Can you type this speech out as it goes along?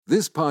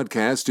This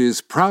podcast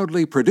is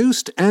proudly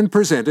produced and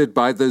presented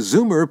by the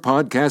Zoomer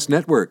Podcast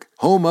Network,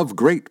 home of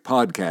great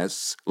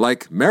podcasts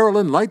like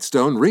Marilyn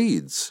Lightstone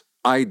Reads,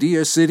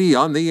 Idea City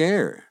on the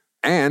Air,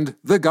 and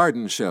The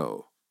Garden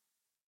Show.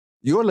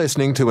 You're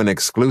listening to an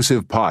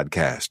exclusive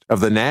podcast of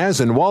the Naz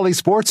and Wally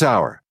Sports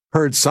Hour,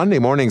 heard Sunday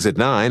mornings at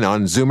 9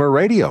 on Zoomer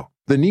Radio,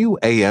 the new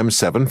AM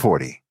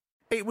 740.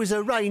 It was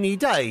a rainy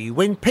day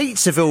when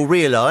Pizzaville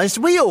realised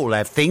we all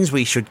have things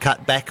we should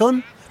cut back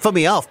on. For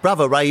me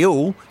half-brother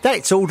Raoul,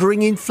 that's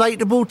ordering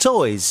inflatable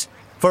toys.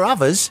 For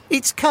others,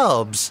 it's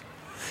carbs.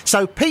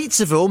 So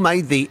Pizzaville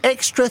made the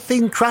extra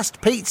thin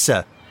crust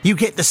pizza. You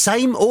get the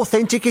same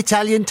authentic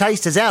Italian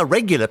taste as our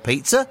regular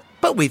pizza,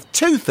 but with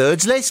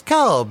 2/3 less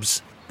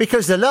carbs.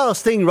 Because the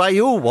last thing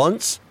Raoul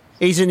wants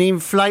is an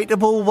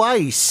inflatable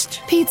waist.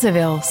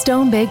 Pizzaville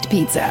Stone-Baked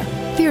Pizza.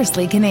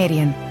 Fiercely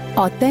Canadian.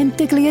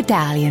 Authentically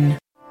Italian.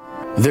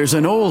 There's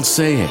an old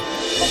saying,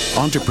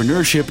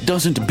 entrepreneurship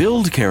doesn't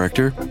build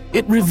character,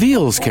 it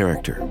reveals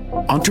character.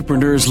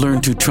 Entrepreneurs learn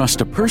to trust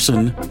a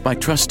person by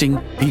trusting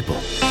people.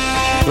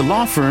 The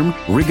law firm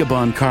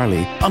Rigabon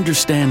Carley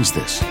understands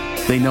this.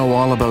 They know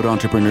all about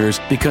entrepreneurs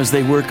because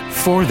they work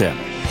for them.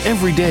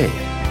 Every day,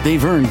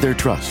 they've earned their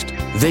trust.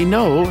 They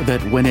know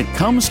that when it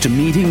comes to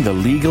meeting the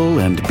legal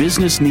and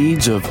business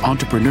needs of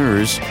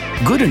entrepreneurs,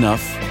 good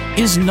enough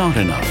is not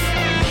enough.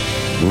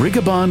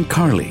 Rigabon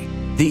Carley,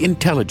 the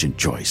intelligent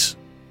choice.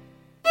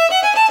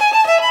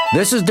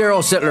 This is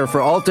Daryl Sittler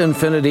for Alta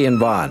Infinity in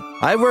Vaughan.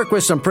 I've worked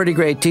with some pretty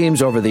great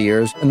teams over the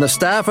years, and the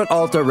staff at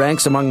Alta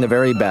ranks among the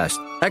very best.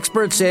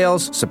 Expert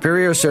sales,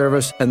 superior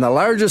service, and the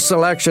largest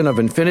selection of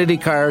Infinity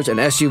cars and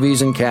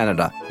SUVs in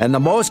Canada, and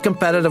the most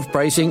competitive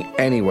pricing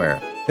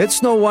anywhere.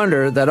 It's no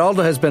wonder that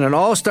Alta has been an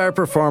all-star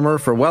performer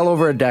for well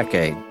over a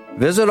decade.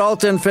 Visit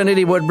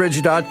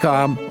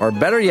AltaInfinityWoodbridge.com, or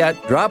better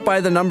yet, drop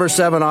by the number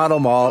 7 Auto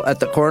Mall at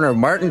the corner of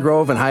Martin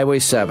Grove and Highway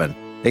 7.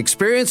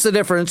 Experience the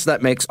difference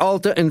that makes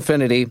Alta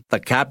Infinity the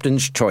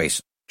captain's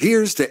choice.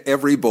 Here's to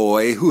every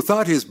boy who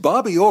thought his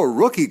Bobby Orr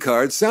rookie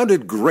card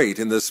sounded great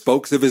in the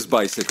spokes of his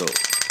bicycle.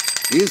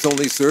 His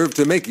only served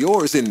to make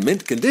yours in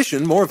mint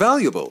condition more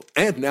valuable.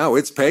 And now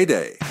it's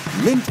payday.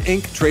 Mint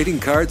Inc.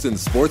 Trading Cards and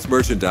Sports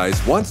Merchandise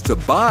wants to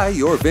buy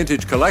your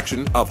vintage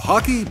collection of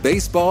hockey,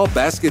 baseball,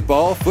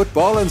 basketball,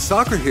 football, and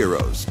soccer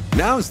heroes.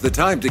 Now's the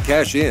time to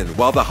cash in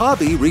while the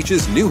hobby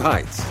reaches new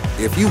heights.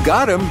 If you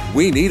got 'em,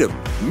 we need 'em.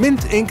 Mint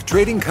Inc.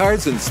 Trading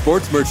Cards and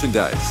Sports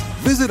Merchandise.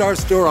 Visit our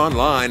store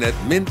online at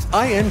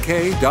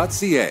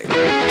mintink.ca.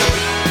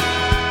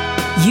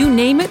 You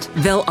name it,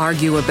 they'll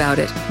argue about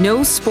it.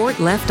 No sport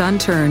left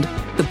unturned.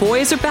 The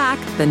boys are back.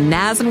 The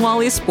Naz and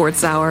Wally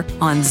Sports Hour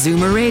on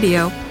Zoomer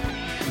Radio.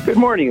 Good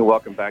morning and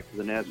welcome back to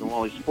the Naz and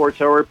Wally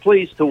Sports Hour.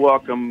 Pleased to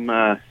welcome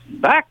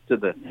back to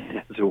the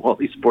Naz and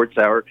Wally Sports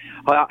Hour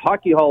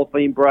Hockey Hall of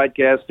Fame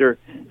broadcaster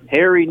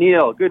Harry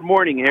Neale. Good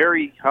morning,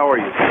 Harry. How are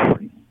you?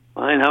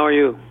 Fine. How are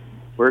you?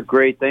 We're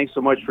great. Thanks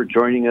so much for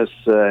joining us,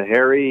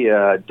 Harry.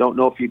 Don't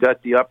know if you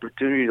got the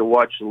opportunity to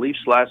watch the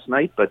Leafs last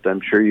night, but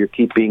I'm sure you're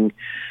keeping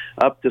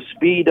up to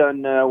speed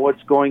on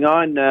what's going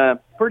on.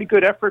 Pretty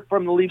good effort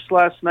from the Leafs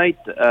last night.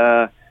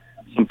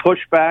 Some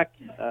pushback.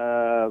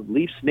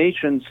 Leafs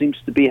Nation seems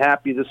to be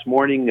happy this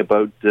morning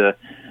about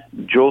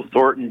Joe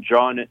Thornton,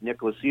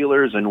 Nicholas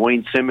Ehlers, and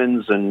Wayne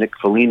Simmons and Nick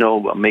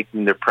Foligno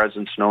making their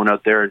presence known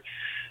out there.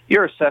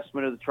 Your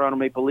assessment of the Toronto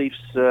Maple Leafs,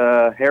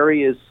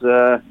 Harry, is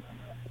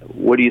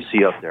what do you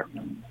see out there?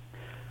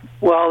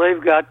 Well,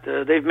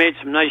 they've made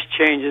some nice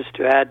changes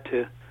to add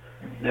to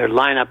their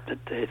lineup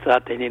that they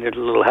thought they needed a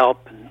little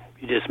help, and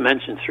you just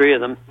mentioned 3 of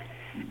them.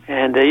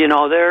 And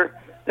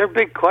their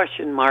big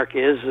question mark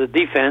is the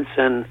defense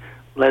and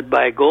led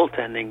by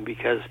goaltending,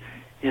 because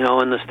in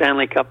the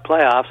Stanley Cup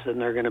playoffs,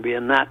 and they're going to be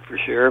in that for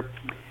sure,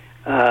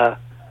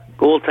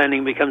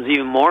 goaltending becomes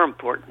even more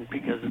important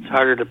because it's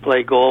harder to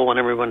play goal when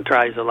everyone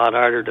tries a lot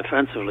harder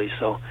defensively.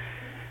 So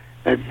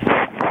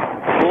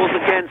goals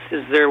against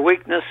is their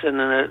weakness,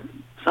 and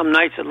some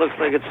nights it looks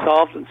like it's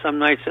solved, and some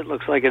nights it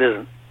looks like it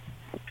isn't.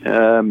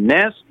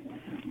 Naz?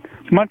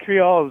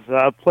 Montreal's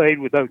played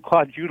without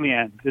Claude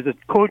Julien. Does a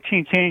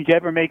coaching change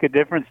ever make a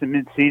difference in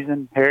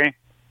mid-season, Harry?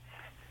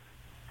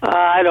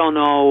 I don't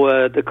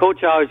know. The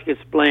coach always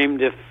gets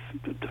blamed if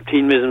the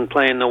team isn't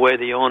playing the way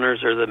the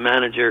owners or the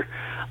manager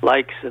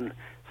likes, and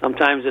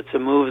sometimes it's a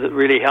move that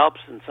really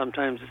helps, and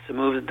sometimes it's a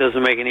move that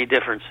doesn't make any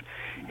difference.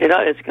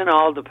 It's going to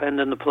all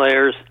depend on the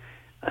players,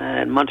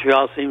 and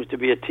Montreal seems to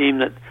be a team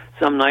that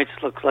some nights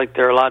looks like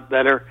they're a lot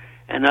better,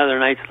 and other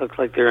nights looks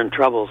like they're in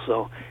trouble.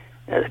 So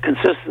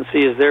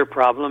consistency is their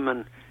problem,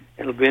 and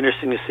it'll be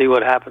interesting to see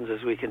what happens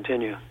as we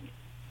continue.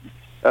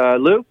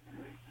 Lou?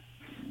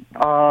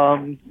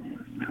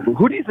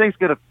 Who do you think is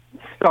going to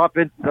stop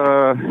into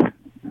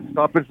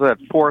that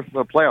 4th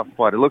playoff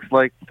spot? It looks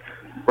like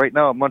right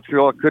now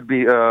Montreal could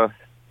be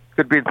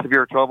in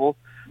severe trouble.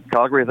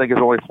 Calgary, I think, is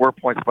only 4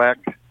 points back,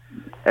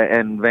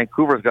 and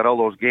Vancouver's got all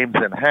those games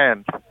in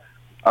hand.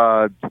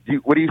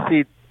 What do you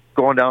see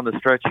going down the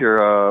stretch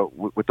here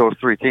with those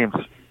 3 teams?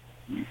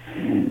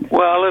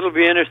 Well, it'll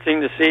be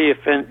interesting to see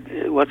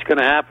what's going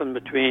to happen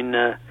between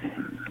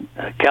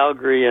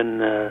Calgary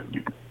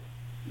and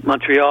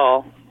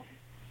Montreal.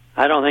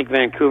 I don't think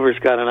Vancouver's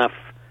got enough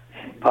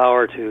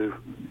power to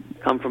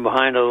come from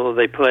behind, although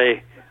they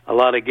play a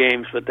lot of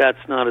games, but that's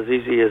not as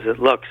easy as it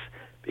looks,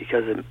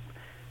 because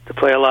to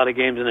play a lot of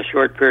games in a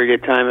short period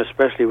of time,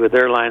 especially with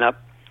their lineup,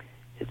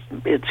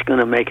 it's going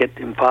to make it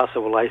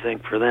impossible, I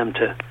think, for them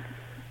to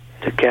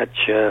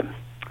catch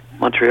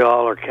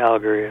Montreal or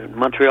Calgary. And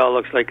Montreal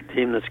looks like a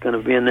team that's going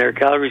to be in there.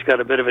 Calgary's got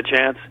a bit of a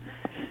chance,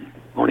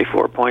 only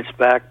 4 points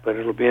back, but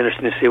it'll be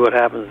interesting to see what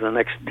happens in the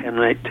next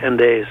 10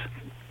 days.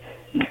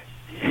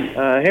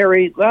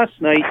 Harry, last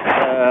night,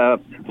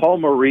 Paul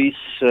Maurice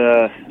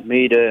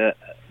made a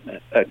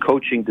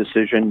coaching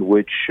decision,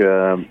 which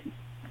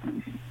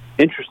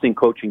interesting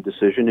coaching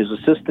decision. His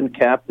assistant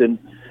captain,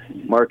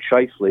 Mark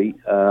Scheifele,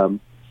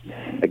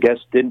 I guess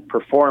didn't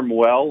perform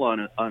well on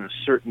a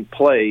certain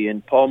play,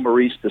 and Paul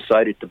Maurice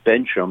decided to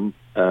bench him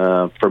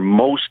for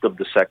most of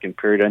the second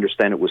period. I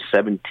understand it was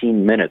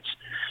 17 minutes.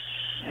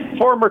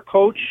 Former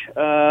coach,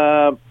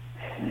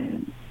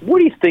 what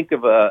do you think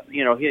of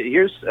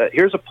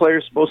here's a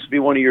player supposed to be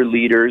one of your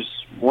leaders,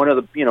 one of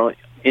the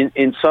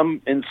in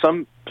some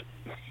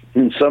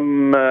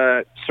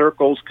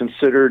circles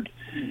considered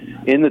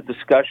in the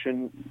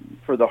discussion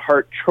for the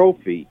Hart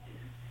Trophy,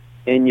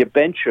 and you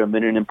bench him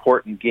in an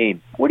important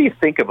game. What do you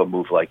think of a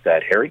move like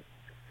that, Harry?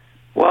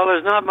 Well,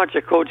 there's not much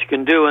a coach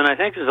can do, and I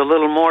think there's a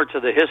little more to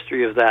the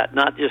history of that,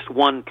 not just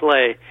one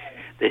play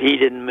that he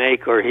didn't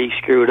make or he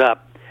screwed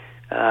up.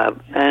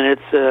 And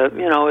it's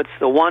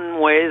the one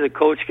way the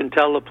coach can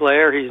tell the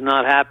player he's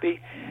not happy,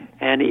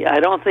 and I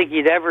don't think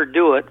he'd ever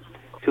do it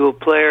to a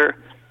player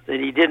that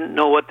he didn't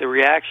know what the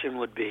reaction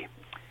would be.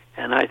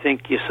 And I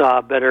think you saw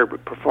a better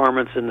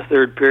performance in the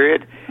third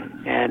period,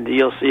 and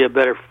you'll see a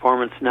better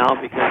performance now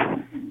because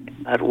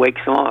that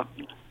wakes him up.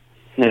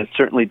 Yeah, it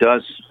certainly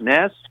does.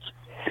 Naz?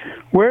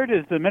 Where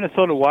does the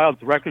Minnesota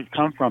Wild's record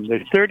come from?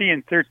 They're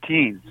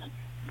 30-13.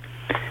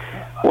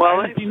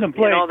 Well,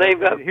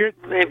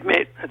 they've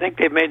made. I think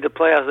they've made the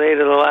playoffs 8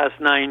 of the last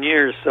 9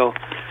 years. So,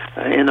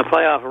 in the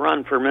playoff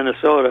run for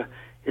Minnesota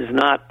is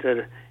not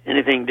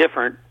anything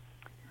different.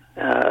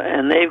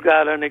 And they've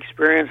got an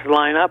experienced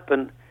lineup,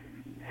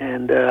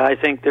 and I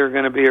think they're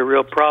going to be a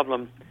real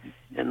problem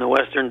in the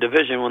Western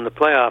Division when the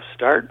playoffs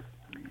start.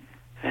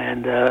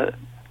 And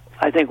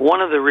I think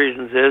one of the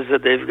reasons is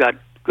that they've got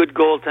good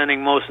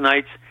goaltending most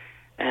nights,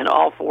 and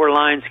all 4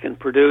 lines can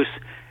produce,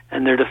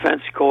 and their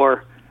defense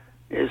core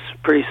is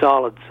pretty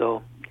solid.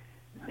 So,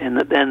 and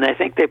then I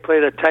think they play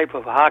the type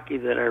of hockey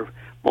that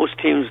most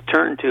teams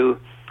turn to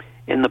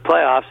in the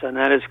playoffs, and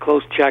that is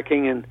close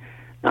checking and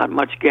not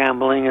much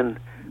gambling and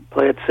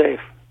play it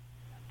safe.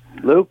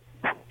 Lou?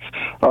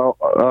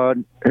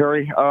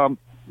 Harry,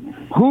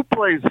 who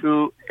plays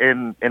who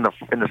in the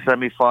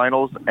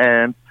semifinals,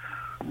 and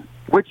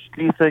which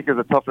do you think is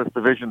the toughest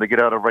division to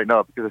get out of right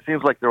now? Because it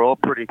seems like they're all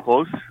pretty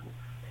close.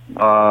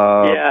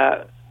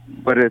 Yeah.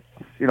 But it's,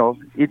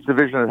 each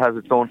division has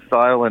its own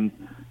style and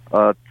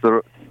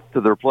to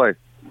their play.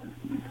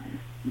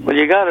 Well,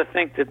 you got to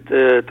think that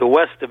the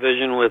West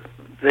Division with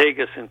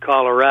Vegas and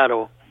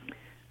Colorado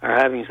are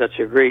having such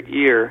a great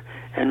year,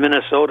 and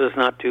Minnesota's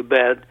not too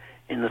bad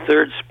in the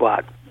third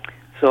spot.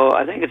 So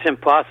I think it's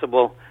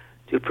impossible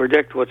to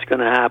predict what's going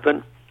to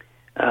happen.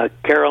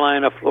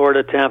 Carolina,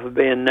 Florida, Tampa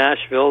Bay, and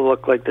Nashville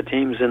look like the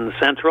teams in the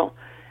Central,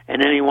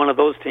 and any one of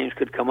those teams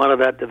could come out of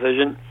that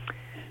division.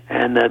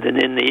 And then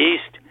in the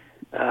East,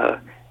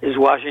 is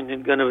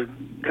Washington going to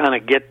kind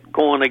of get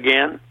going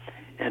again?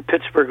 And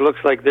Pittsburgh looks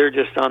like they're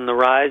just on the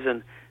rise,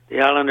 and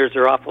the Islanders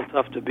are awful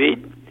tough to beat,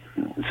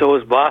 and so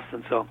is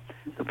Boston. So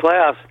the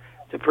playoffs,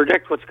 to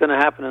predict what's going to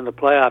happen in the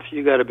playoffs,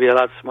 you got to be a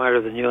lot smarter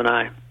than you and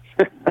I.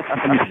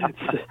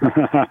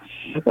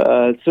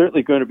 It's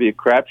certainly going to be a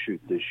crapshoot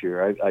this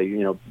year.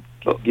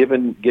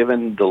 Given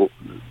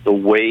the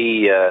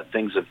way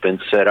things have been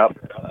set up,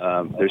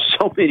 there's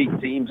so many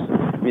teams.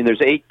 I mean,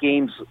 there's 8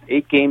 games,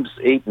 7,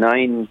 8,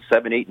 9,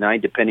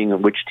 depending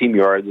on which team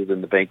you are, other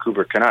than the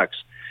Vancouver Canucks.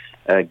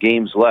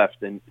 Games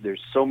left, and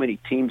there's so many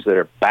teams that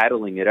are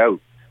battling it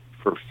out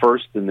for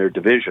first in their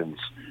divisions.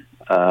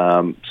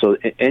 So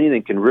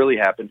anything can really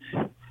happen.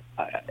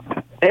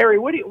 Harry,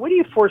 what do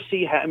you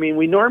foresee? I mean,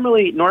 we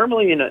normally in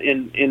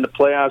the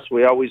playoffs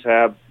we always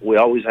have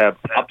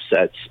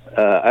upsets.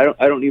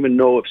 I don't even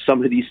know if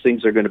some of these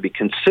things are going to be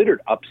considered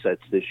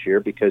upsets this year,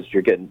 because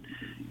you're getting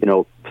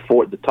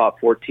the top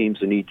 4 teams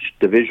in each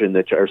division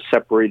that are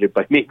separated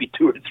by maybe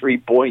 2 or 3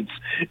 points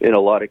in a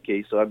lot of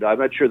cases. So I'm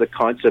not sure the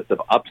concept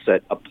of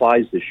upset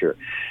applies this year.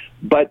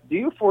 But do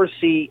you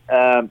foresee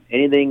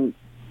anything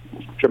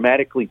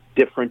dramatically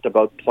different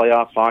about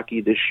playoff hockey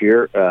this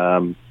year?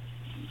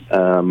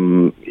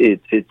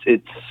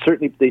 It's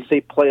certainly, they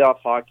say playoff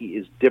hockey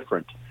is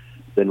different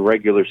than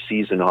regular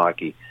season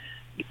hockey.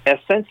 A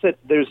sense that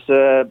there's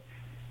going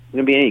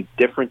to be any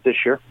different this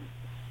year?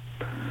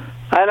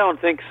 I don't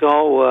think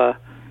so.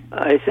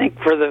 I think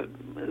for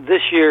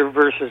this year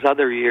versus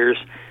other years,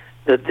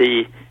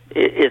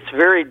 it's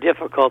very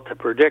difficult to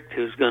predict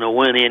who's going to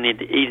win in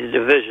each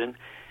division,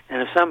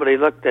 And if somebody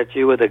looked at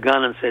you with a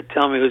gun and said,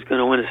 tell me who's going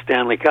to win a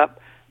Stanley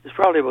Cup, there's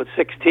probably about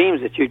 6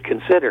 teams that you'd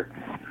consider.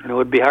 And it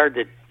would be hard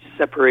to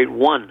separate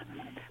one.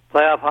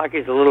 Playoff hockey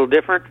is a little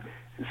different.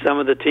 And some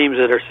of the teams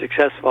that are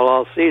successful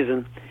all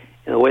season,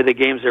 and the way the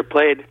games are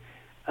played,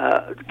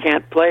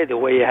 can't play the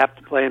way you have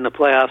to play in the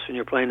playoffs when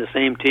you're playing the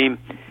same team,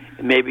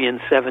 maybe in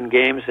 7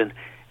 games. And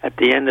at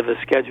the end of a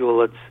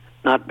schedule, it's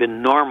not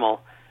been normal.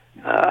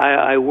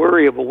 I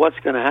worry about what's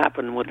going to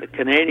happen with the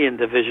Canadian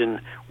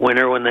division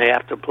winner when they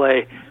have to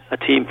play a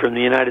team from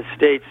the United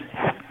States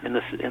in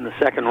the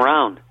second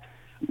round.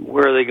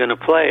 Where are they going to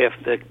play if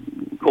the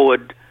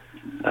COVID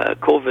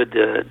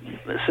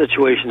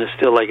situation is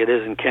still like it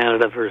is in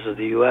Canada versus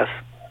the U.S.?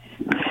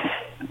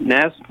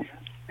 Naz?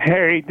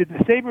 Harry, did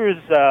the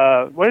Sabres,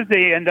 what did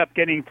they end up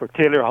getting for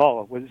Taylor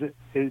Hall?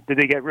 Did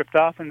they get ripped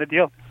off in the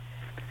deal?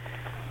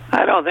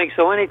 I don't think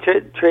so. Any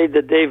trade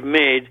that they've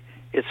made,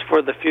 it's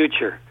for the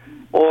future.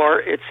 Or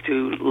it's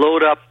to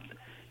load up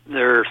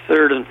their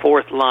third and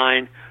fourth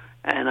line.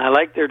 And I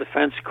like their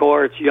defense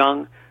core. It's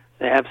young.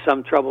 They have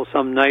some trouble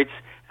some nights.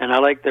 And I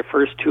like their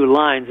first 2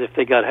 lines if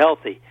they got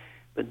healthy.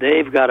 But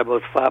they've got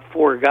about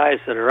 4 guys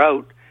that are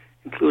out,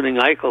 including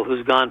Eichel,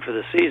 who's gone for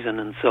the season.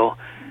 And so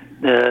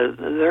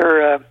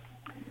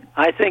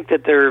I think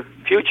that their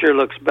future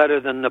looks better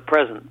than the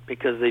present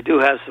because they do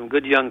have some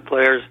good young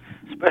players,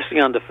 especially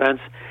on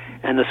defense.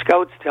 And the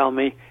scouts tell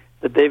me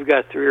that they've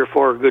got 3 or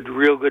 4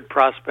 real good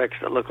prospects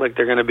that look like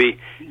they're going to be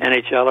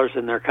NHLers,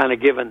 and they're kind of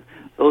giving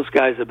those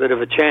guys a bit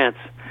of a chance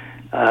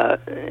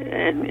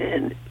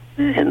in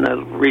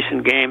the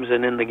recent games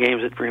and in the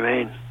games that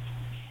remain.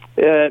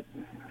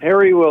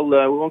 Harry, we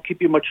won't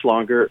keep you much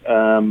longer.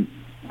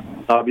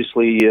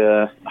 Obviously,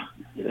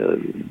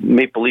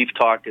 Maple Leaf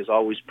talk is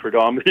always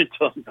predominant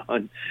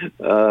on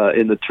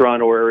in the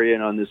Toronto area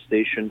and on this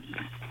station.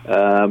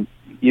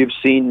 You've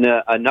seen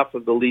enough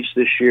of the Leafs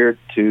this year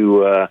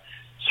to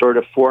sort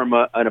of form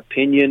an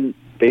opinion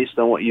based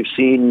on what you've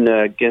seen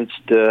against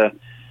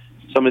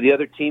some of the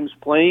other teams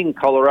playing.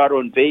 Colorado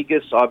and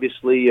Vegas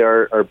obviously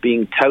are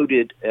being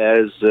touted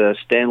as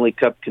Stanley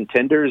Cup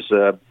contenders,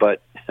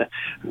 but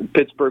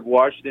Pittsburgh,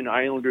 Washington,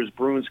 Islanders,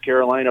 Bruins,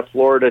 Carolina,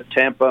 Florida,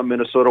 Tampa,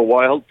 Minnesota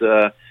Wild.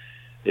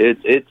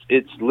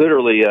 It's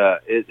literally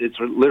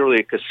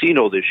a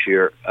casino this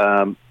year.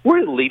 Where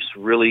do the Leafs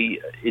really,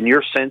 in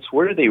your sense,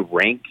 where do they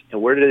rank,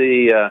 and where do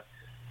they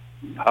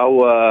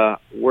where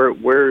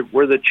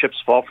the chips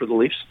fall for the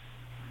Leafs?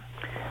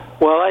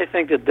 Well, I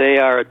think that they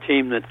are a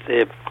team that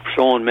they've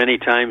shown many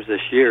times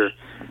this year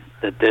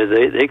that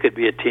they could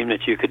be a team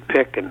that you could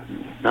pick and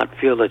not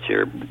feel that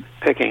you're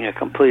picking a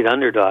complete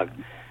underdog.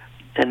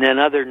 And then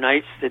other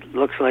nights it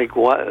looks like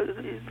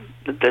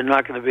that they're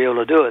not going to be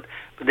able to do it.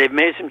 But they've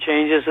made some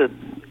changes that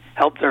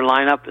help their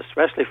lineup,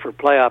 especially for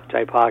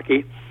playoff-type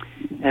hockey.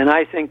 And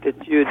I think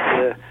that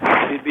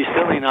you'd be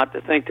silly not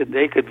to think that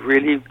they could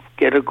really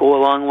go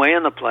a long way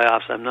in the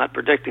playoffs. I'm not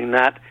predicting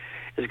that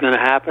is going to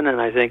happen,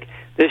 and I think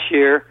this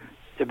year,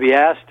 to be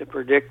asked to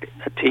predict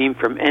a team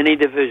from any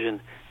division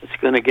that's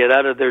going to get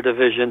out of their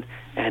division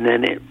and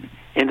then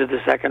into the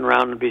second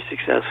round and be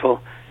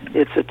successful,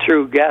 it's a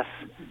true guess.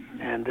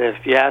 And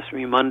if you ask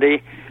me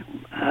Monday,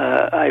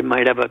 I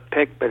might have a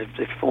pick, but if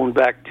they phone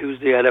back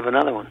Tuesday, I'd have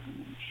another one.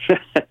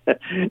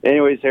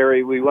 Anyways,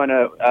 Harry, we want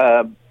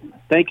to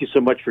thank you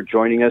so much for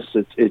joining us.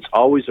 It's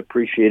always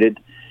appreciated.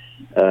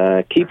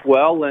 Keep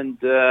well, and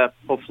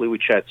hopefully we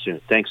chat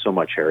soon. Thanks so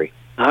much, Harry.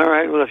 All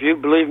right. Well, if you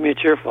believe me,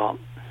 it's your fault.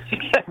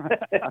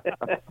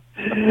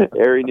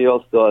 Harry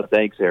Neale, still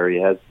thanks,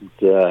 Harry.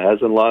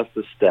 Hasn't lost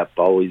a step.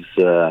 Always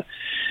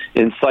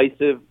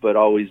incisive, but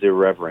always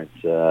irreverent.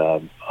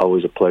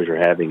 Always a pleasure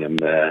having him.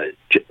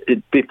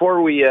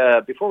 Before we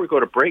go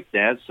to break,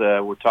 Naz,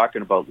 we're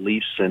talking about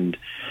Leafs and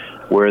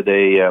where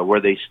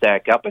they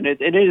stack up, and it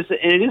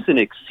is an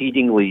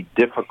exceedingly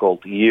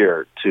difficult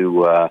year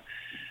to.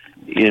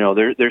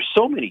 There's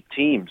so many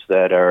teams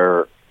that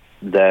are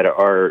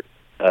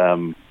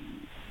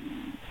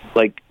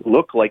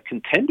look like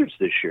contenders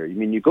this year. I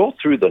mean, you go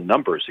through the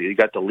numbers. You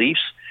got the Leafs.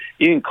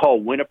 You can call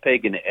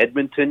Winnipeg and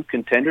Edmonton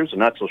contenders. I'm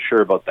not so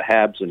sure about the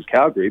Habs and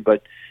Calgary,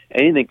 but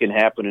anything can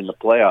happen in the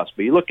playoffs.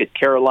 But you look at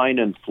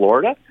Carolina and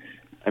Florida.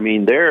 I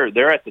mean,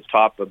 they're at the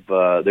top of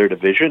their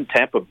division.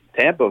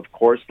 Tampa, of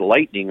course, the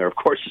Lightning are, of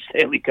course,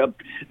 the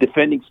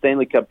defending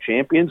Stanley Cup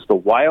champions. The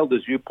Wild,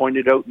 as you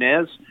pointed out,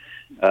 Naz.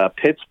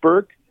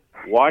 Pittsburgh,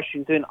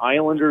 Washington,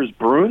 Islanders,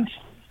 Bruins.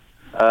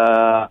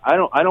 I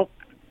don't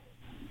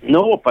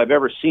know if I've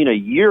ever seen a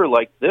year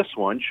like this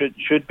one.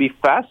 Should be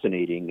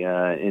fascinating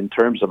in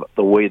terms of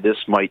the way this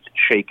might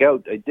shake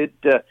out.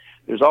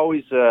 There's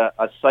always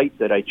a site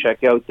that I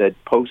check out that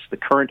posts the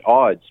current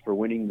odds for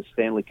winning the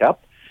Stanley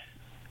Cup.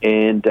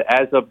 And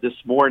as of this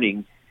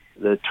morning,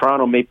 the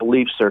Toronto Maple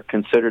Leafs are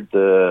considered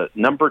the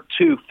number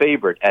 2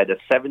 favorite at a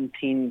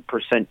 17%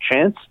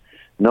 chance.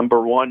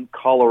 Number 1,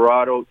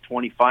 Colorado,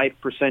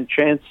 25%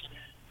 chance.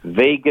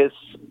 Vegas,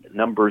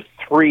 number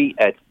 3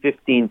 at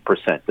 15%.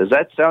 Does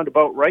that sound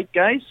about right,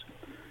 guys?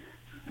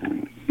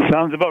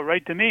 Sounds about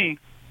right to me.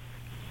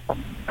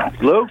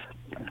 Lou?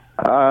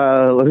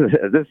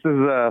 This is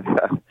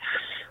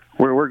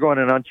we're going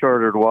in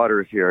uncharted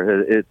waters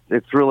here.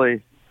 It's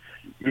really,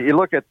 you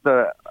look at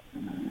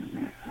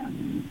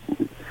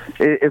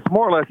it's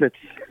more or less, it's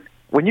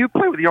when you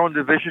play with your own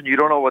division, you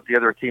don't know what the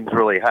other teams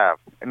really have.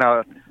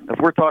 Now, if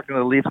we're talking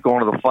the Leafs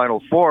going to the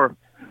Final Four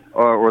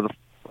or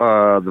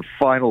the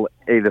final,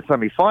 the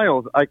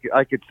semifinals,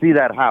 I could see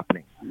that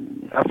happening.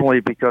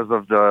 Definitely because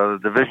of the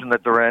division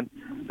that they're in.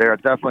 They are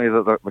definitely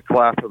the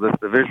class of this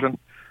division.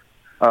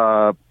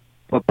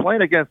 But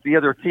playing against the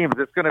other teams,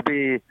 it's going to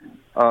be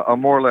a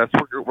more or less.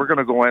 We're going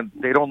to go in.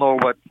 They don't know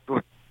what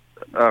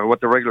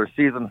the regular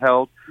season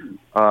held,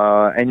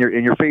 and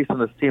you're facing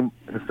this team.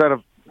 Instead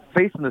of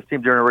facing this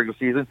team during the regular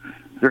season,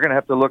 you're going to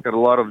have to look at a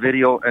lot of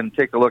video and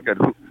take a look at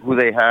who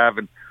they have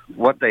and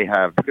what they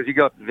have. Because you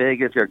got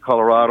Vegas, you got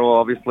Colorado,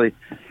 obviously.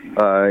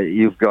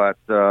 You've got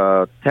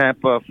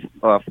Tampa,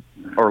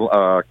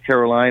 or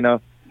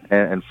Carolina,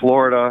 and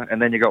Florida,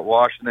 and then you got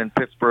Washington,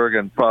 Pittsburgh,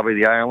 and probably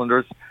the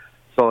Islanders.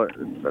 So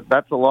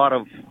that's a lot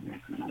of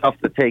stuff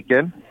to take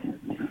in.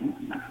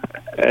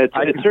 I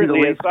can certainly see the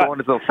Leafs going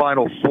to the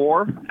Final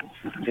Four.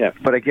 Yeah,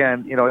 but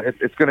again,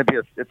 it's going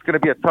to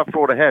be a tough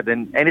road ahead,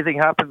 and anything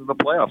happens in the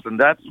playoffs, and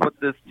that's what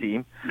this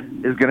team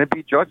is going to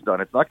be judged on.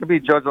 It's not going to be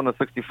judged on the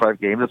 65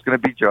 games. It's going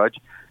to be judged,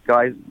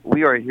 guys.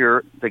 We are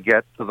here to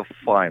get to the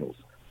finals,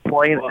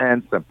 plain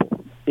and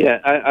simple. Yeah,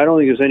 I don't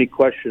think there's any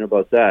question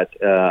about that.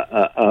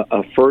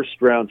 A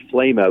first-round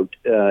flameout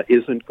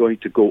isn't going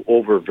to go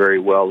over very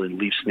well in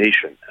Leafs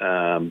Nation.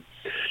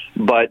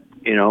 But,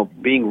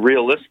 being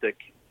realistic,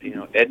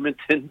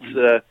 Edmonton's,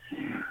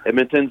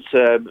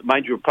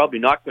 mind you, we're probably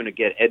not going to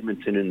get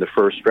Edmonton in the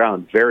first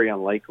round. Very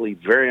unlikely.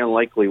 Very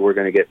unlikely we're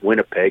going to get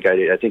Winnipeg.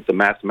 I think the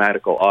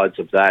mathematical odds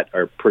of that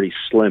are pretty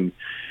slim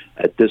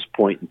at this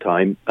point in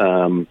time.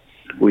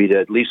 We'd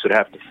at least would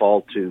have to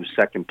fall to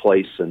second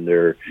place, and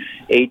they're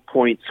 8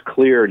 points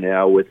clear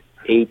now with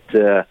eight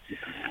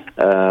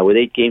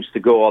games to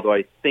go. Although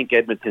I think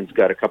Edmonton's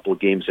got a couple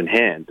of games in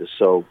hand,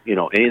 so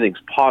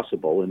anything's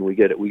possible. And we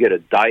get a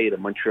diet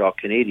of Montreal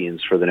Canadiens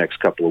for the next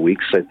couple of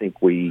weeks. I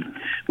think we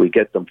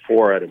get them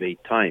 4 out of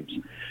 8 times.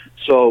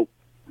 So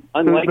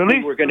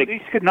unlikely we're going to.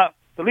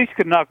 The Leafs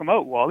could knock them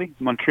out, Wally,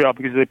 Montreal,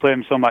 because they play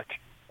them so much.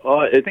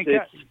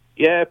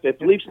 Yeah, if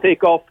the Leafs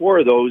take all 4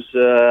 of those,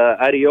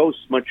 adios,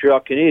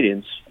 Montreal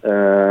Canadiens.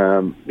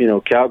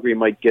 Calgary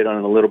might get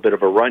on a little bit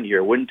of a run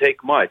here. Wouldn't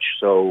take much.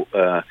 So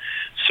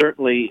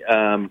certainly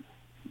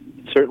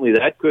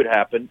that could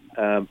happen.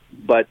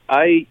 But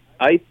I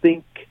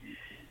think,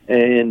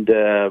 and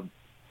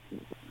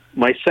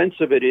my sense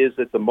of it is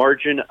that the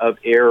margin of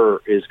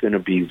error is going to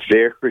be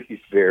very,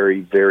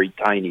 very, very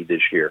tiny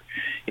this year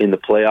in the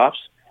playoffs.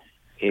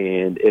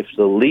 And if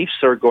the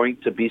Leafs are going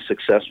to be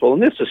successful,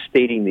 and this is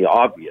stating the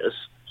obvious,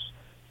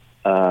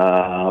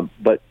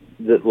 but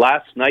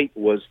last night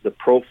was the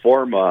pro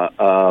forma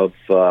of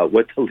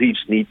what the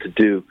Leafs need to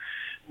do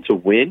to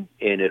win,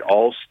 and it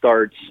all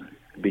starts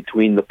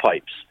between the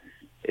pipes.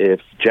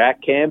 If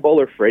Jack Campbell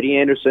or Freddie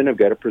Anderson, I've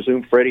got to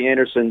presume Freddie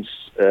Anderson's,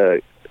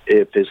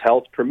 if his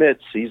health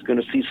permits, he's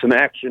going to see some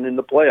action in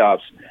the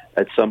playoffs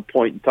at some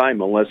point in time,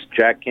 unless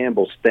Jack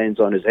Campbell stands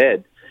on his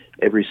head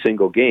every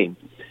single game.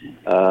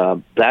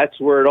 That's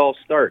where it all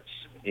starts.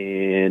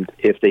 And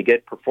if they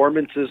get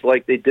performances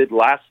like they did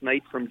last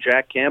night from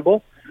Jack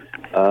Campbell,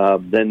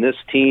 then this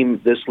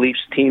Leafs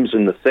team's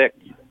in the thick.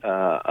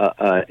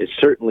 It's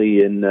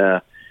certainly in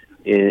the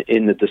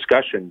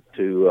discussion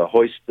to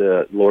hoist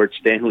Lord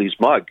Stanley's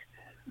mug,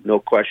 no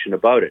question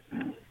about it.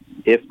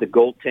 If the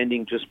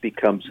goaltending just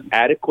becomes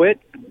adequate,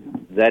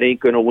 that ain't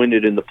going to win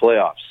it in the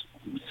playoffs.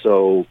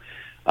 So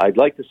I'd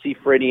like to see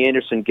Freddie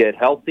Anderson get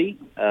healthy,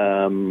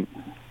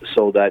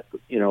 so that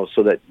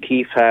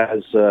Keefe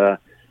has,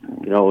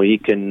 he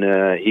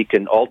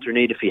can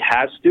alternate if he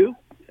has to.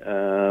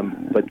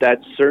 But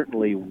that's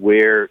certainly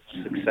where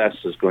success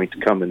is going to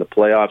come in the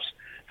playoffs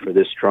for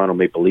this Toronto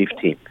Maple Leaf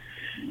team.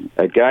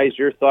 Guys,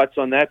 your thoughts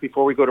on that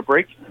before we go to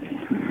break?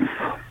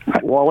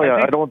 Wally,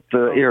 I don't.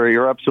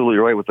 You're absolutely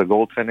right with the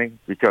goaltending,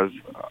 because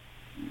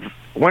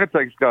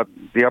Winnipeg's got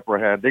the upper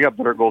hand. They got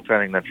better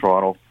goaltending than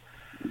Toronto.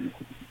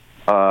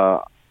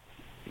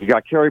 You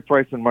got Carey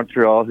Price in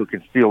Montreal, who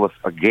can steal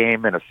a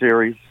game in a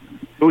series.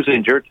 Who's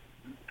injured?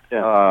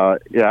 And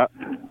you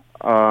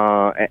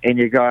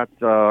got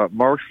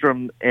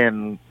Markstrom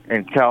in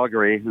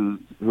Calgary, who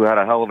had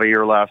a hell of a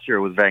year last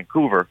year with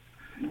Vancouver.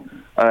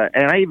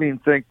 And I even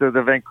think that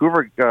the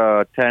Vancouver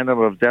tandem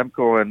of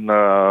Demko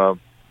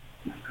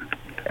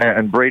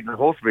and Braden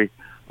Holtby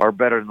are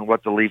better than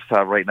what the Leafs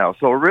have right now.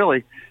 So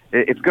really,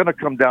 it's going to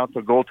come down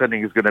to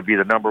goaltending is going to be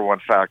the number one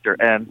factor.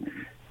 And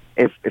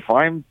if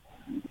I'm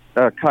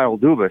Kyle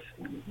Dubas,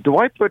 do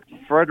I put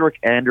Frederik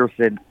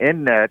Andersen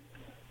in net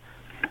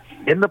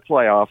in the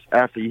playoffs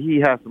after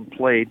he hasn't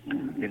played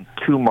in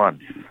 2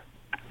 months?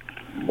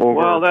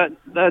 Well,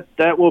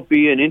 that will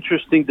be an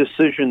interesting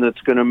decision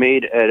that's going to be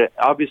made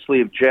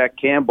obviously of Jack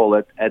Campbell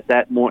at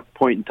that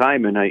point in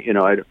time, and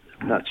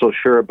not so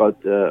sure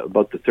about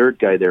the third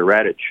guy there,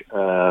 Radich.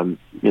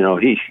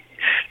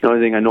 The only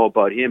thing I know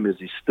about him is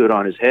he stood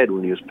on his head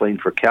when he was playing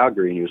for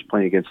Calgary and he was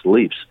playing against the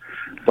Leafs.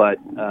 But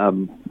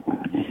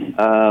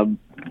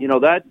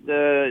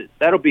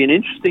that'll be an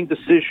interesting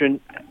decision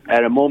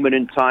at a moment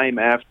in time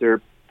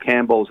after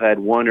Campbell's had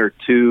one or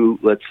two,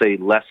 let's say,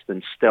 less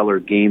than stellar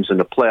games in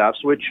the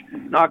playoffs. Which,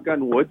 knock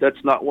on wood,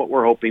 that's not what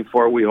we're hoping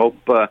for. We hope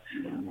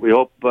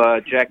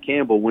Jack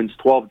Campbell wins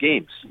 12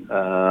 games.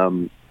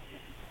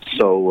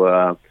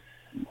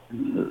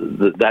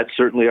 That's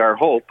certainly our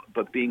hope.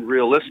 But being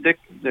realistic,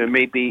 there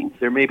may be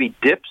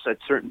dips at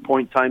certain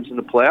point times in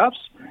the playoffs.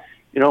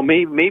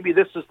 Maybe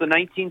this is the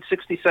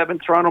 1967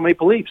 Toronto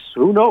Maple Leafs.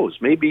 Who knows?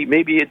 Maybe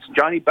it's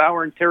Johnny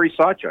Bower and Terry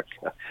Sawchuk.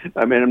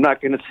 I mean, I'm not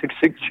going to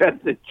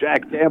suggest that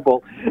Jack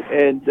Campbell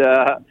and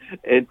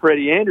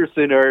Freddie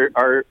Anderson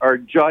are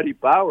Johnny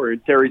Bower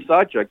and Terry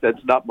Sawchuk.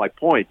 That's not my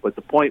point. But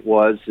the point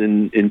was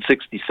in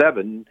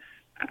 '67.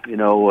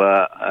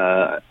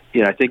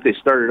 I think they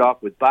started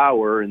off with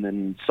Bauer, and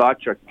then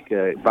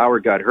Bauer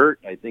got hurt,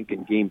 I think,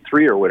 in Game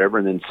 3 or whatever,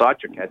 and then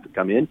Sawchuk had to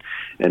come in,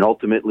 and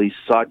ultimately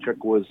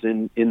Sawchuk was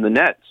in the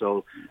net.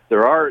 So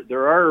there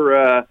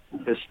are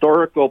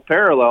historical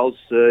parallels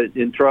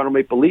in Toronto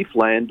Maple Leaf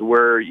land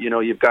where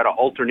you've got to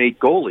alternate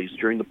goalies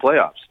during the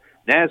playoffs.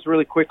 Naz,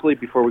 really quickly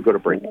before we go to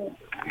break.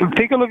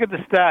 Take a look at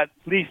the stat.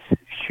 Leafs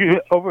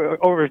shoot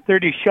over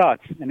 30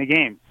 shots in a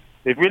game.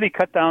 They've really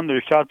cut down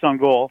their shots on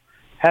goal.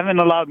 Haven't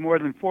allowed more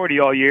than 40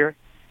 all year.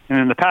 And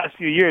in the past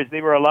few years,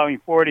 they were allowing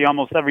 40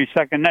 almost every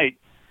second night.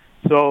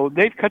 So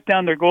they've cut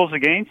down their goals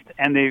against,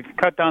 and they've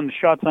cut down the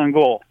shots on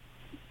goal.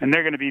 And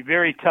they're going to be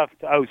very tough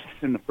to oust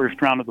in the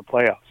first round of the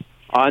playoffs.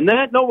 On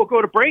that note, we'll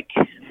go to break.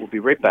 We'll be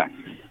right back.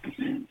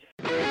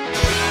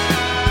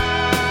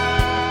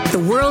 The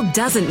world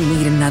doesn't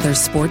need another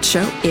sports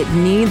show. It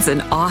needs an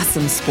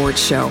awesome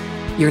sports show.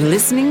 You're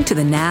listening to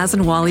the Naz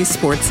and Wally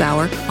Sports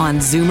Hour on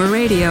Zoomer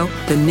Radio,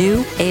 the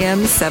new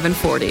AM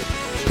 740.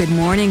 Good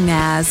morning,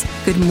 Naz.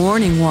 Good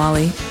morning,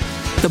 Wally.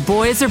 The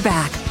boys are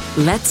back.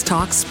 Let's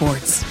talk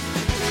sports.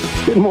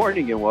 Good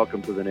morning and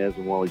welcome to the Naz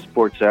and Wally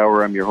Sports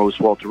Hour. I'm your host,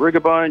 Walter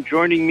Rigabon.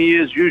 Joining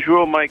me as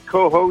usual, my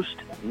co-host,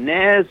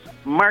 Naz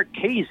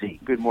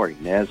Marchese. Good morning,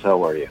 Naz.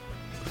 How are you?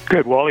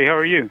 Good, Wally. How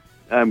are you?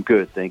 I'm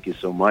good. Thank you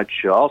so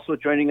much. Also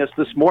joining us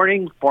this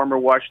morning, former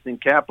Washington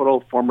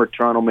Capital, former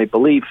Toronto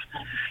Maple Leaf,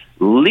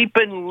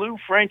 Leapin' Lou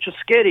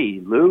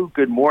Franceschetti. Lou,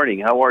 good morning.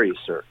 How are you,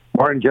 sir?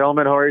 Morning,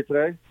 gentlemen. How are you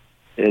today?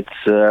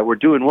 We're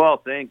doing well.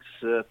 Thanks.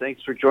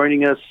 Thanks for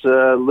joining us,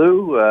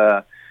 Lou.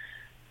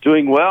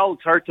 Doing well.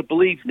 It's hard to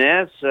believe,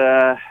 Naz.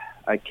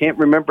 I can't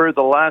remember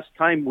the last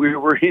time we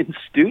were in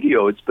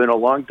studio. It's been a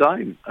long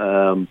time.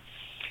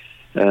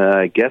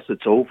 I guess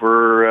it's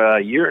over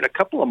a year and a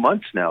couple of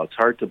months now. It's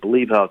hard to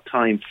believe how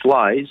time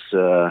flies.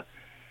 Sorry.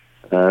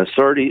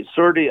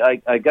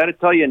 I got to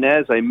tell you,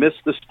 Naz, I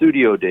missed the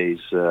studio days.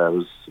 They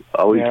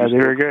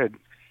were good.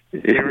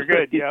 They were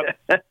good, yeah.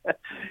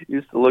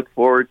 Used to look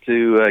forward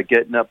to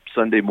getting up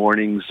Sunday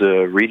mornings,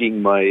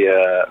 reading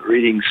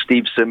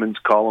Steve Simmons'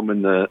 column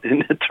in the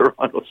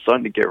Toronto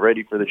Sun to get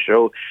ready for the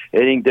show,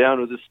 heading down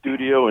to the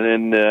studio,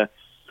 and then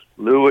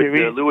Lou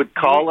would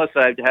call us.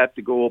 I'd have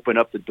to go open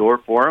up the door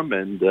for him,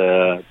 and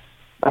man,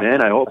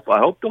 I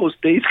hope those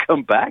days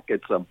come back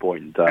at some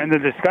point in time. And the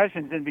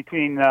discussions in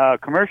between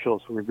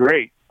commercials were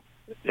great.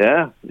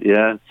 Yeah,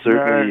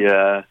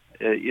 certainly.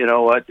 You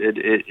know what? You're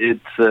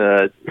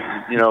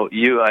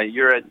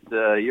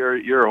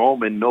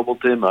home in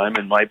Nobleton. I'm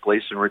in my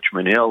place in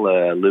Richmond Hill.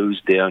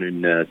 Lou's down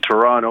in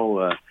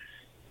Toronto,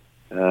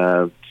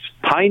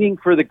 pining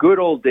for the good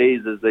old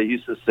days, as they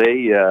used to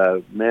say.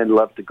 Man,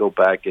 love to go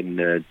back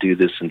and do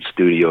this in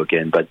studio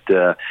again. But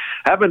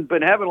haven't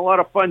been having a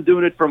lot of fun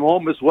doing it from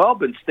home as well.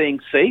 Been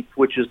staying safe,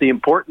 which is the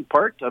important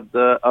part of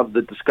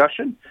the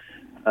discussion.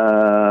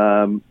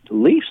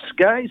 Leafs,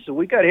 guys. So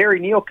we got Harry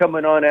Neale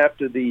coming on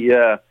after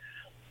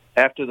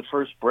the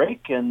first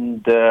break,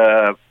 and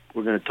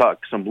we're going to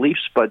talk some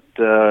Leafs, but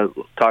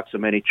talk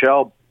some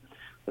NHL.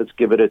 Let's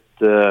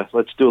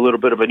do a little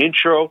bit of an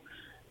intro.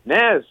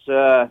 Naz,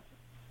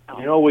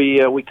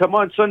 we come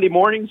on Sunday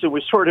mornings and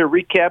we sort of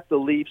recap the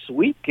Leafs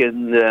week,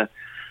 and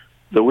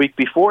the week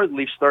before, the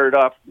Leafs started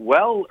off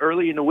well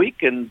early in the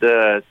week and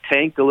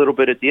tanked a little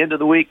bit at the end of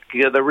the week.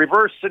 The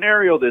reverse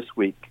scenario this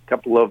week, a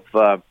couple of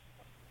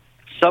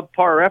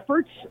subpar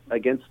efforts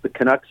against the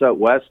Canucks out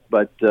west,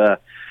 but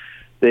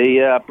they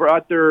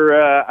brought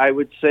their, I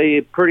would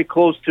say, pretty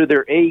close to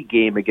their A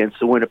game against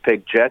the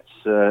Winnipeg Jets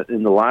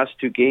in the last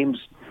two games.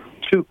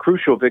 Two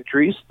crucial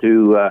victories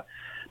to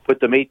put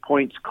them 8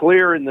 points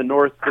clear in the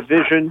North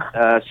Division.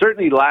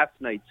 Certainly last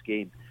night's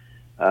game,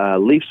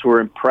 Leafs were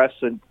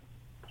impressive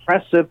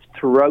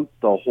throughout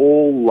the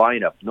whole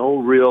lineup.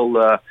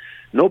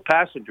 No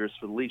passengers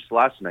for the Leafs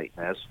last night,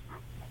 Naz.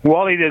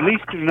 Wally, the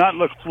Leafs do not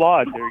look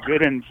flawed. They're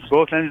good in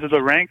both ends of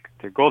the rank.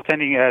 Their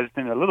goaltending has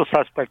been a little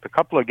suspect a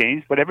couple of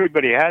games, but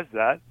everybody has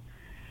that.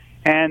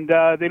 And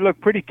they look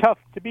pretty tough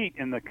to beat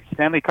in the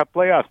Stanley Cup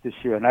playoffs this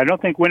year. And I don't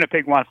think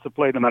Winnipeg wants to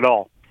play them at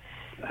all.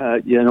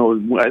 I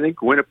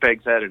think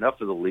Winnipeg's had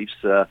enough of the Leafs.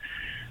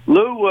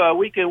 Lou,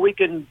 we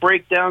can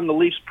break down the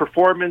Leafs'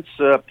 performance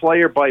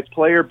player by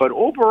player, but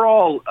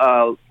overall,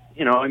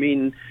 you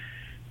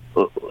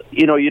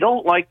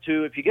don't like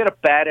to, if you get a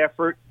bad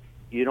effort,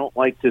 you don't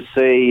like to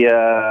say,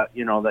 that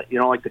you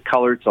don't like the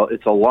color.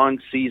 It's a long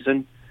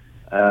season.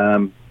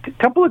 A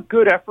couple of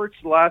good efforts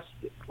last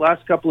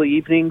couple of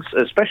evenings,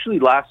 especially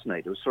last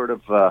night. It was sort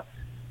of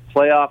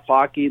playoff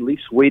hockey.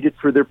 Leafs waited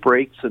for their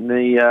breaks, and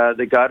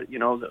they got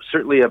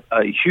certainly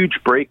a huge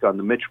break on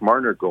the Mitch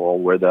Marner goal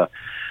where the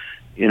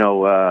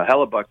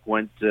Hellebuck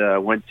went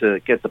to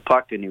get the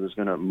puck and he was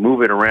going to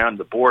move it around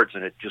the boards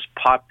and it just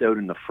popped out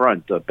in the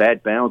front. A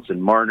bad bounce,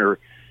 and Marner,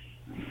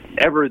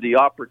 ever the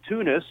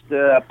opportunist,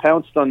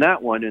 pounced on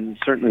that one, and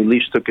certainly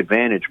Leafs took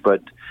advantage.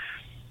 But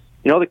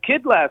the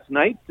kid last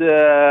night,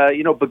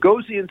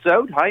 Bogosian's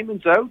out,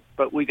 Hyman's out,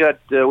 but we got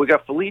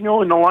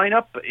Foligno in the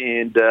lineup,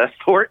 and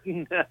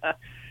Thornton.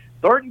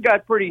 Thornton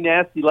got pretty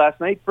nasty last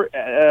night.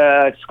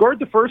 Scored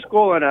the first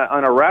goal on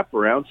a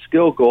wraparound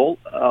skill goal.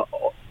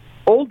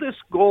 Oldest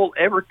goal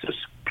ever to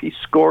be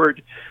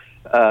scored.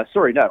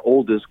 Sorry, not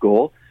oldest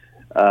goal.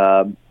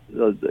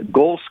 The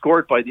goal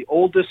scored by the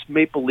oldest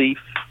Maple Leaf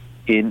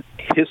in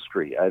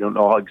history. I don't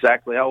know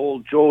exactly how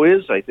old Joe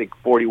is. I think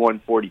 41,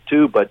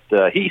 42, but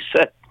he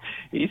set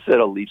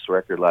a Leafs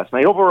record last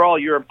night. Overall,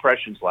 your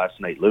impressions last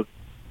night, Lou?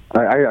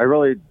 I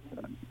really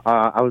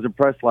I was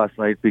impressed last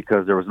night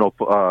because there was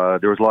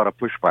a lot of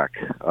pushback.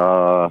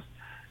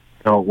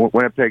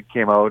 Winnipeg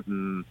came out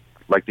and,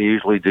 like they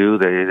usually do,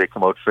 they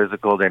come out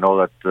physical. They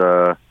know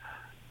that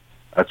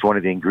that's one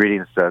of the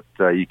ingredients that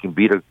you can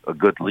beat a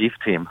good Leaf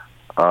team.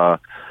 But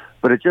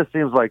it just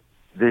seems like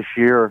this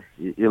year,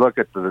 you look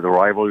at the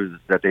rivalries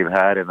that they've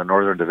had in the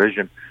Northern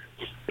Division,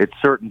 it's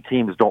certain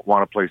teams don't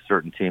want to play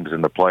certain teams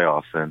in the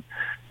playoffs. And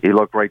you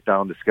look right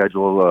down the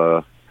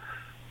schedule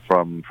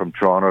from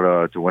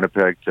Toronto to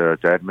Winnipeg to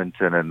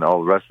Edmonton and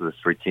all the rest of the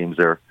three teams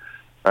there.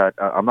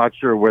 I'm not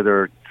sure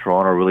whether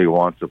Toronto really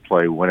wants to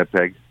play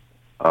Winnipeg,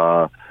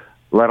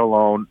 let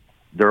alone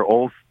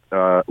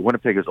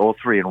Winnipeg is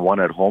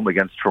 0-3-1 at home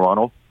against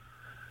Toronto.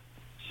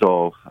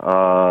 So,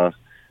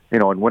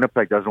 and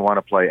Winnipeg doesn't want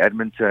to play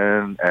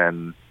Edmonton,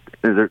 and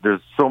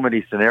there's so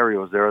many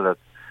scenarios there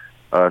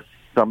that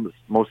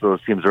most of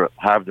those teams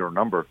have their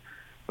number.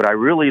 But I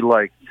really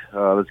liked,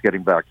 let's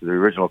getting back to the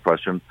original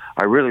question,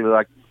 I really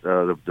liked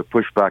the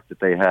pushback that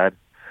they had,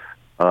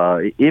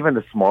 even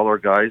the smaller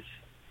guys,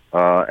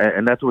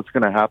 and that's what's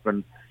going to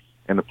happen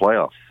in the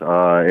playoffs.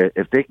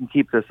 If they can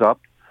keep this up,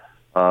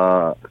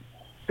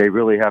 they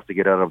really have to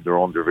get out of their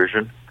own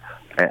division,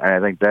 and I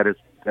think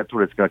that's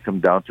what it's going to come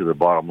down to. The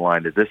bottom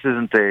line is this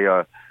isn't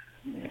for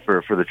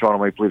the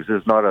Toronto Maple Leafs.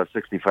 This is not a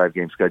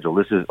 65-game schedule.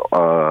 This is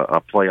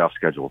a playoff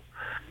schedule,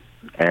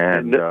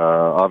 and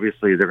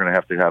obviously they're going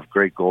to have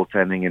great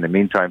goaltending in the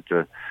meantime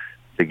to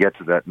get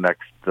to that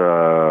next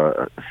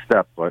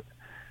step. But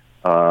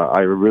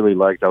I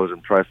was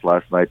impressed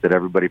last night that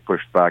everybody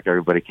pushed back,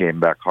 everybody came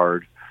back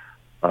hard,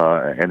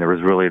 and there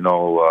was really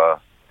no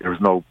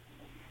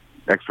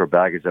extra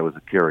baggage that was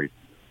carried.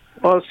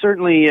 Well,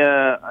 certainly,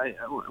 I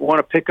want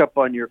to pick up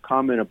on your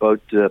comment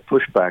about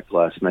pushback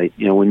last night.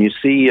 When you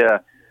see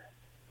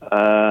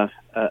an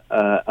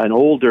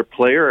older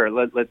player,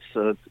 let's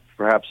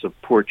perhaps a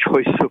poor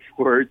choice of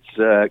words,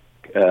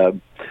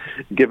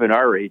 given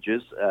our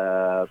ages,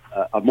 a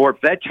more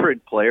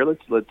veteran player.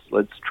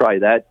 Let's try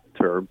that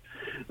term.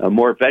 A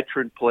more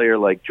veteran player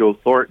like Joe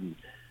Thornton.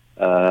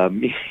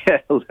 He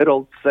had a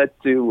little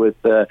set to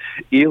with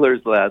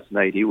Ehlers last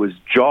night. He was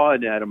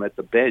jawing at him at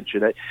the bench,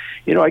 and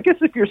I guess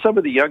if you're some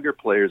of the younger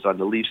players on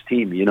the Leafs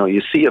team,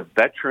 you see a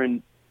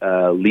veteran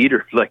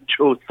leader like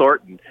Joe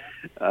Thornton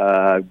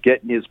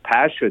getting his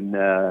passion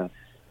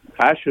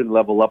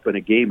level up in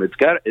a game. It's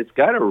got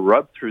to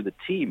rub through the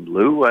team,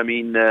 Lou.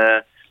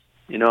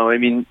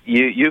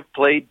 You've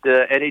played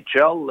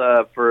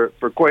NHL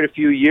for quite a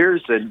few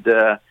years, and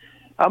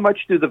how much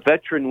do the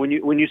veteran, when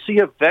you see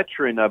a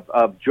veteran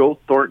of Joe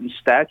Thornton's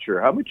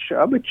stature, how much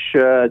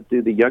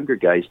do the younger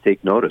guys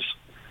take notice?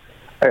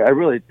 I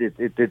really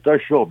it does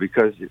show,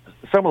 because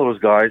some of those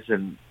guys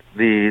and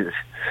the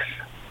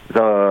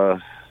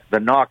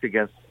knock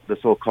against the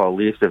so-called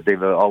Leafs that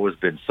they've always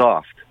been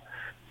soft,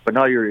 but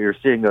now you're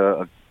seeing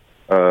a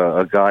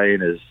guy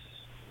in his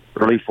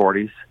early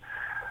 40s.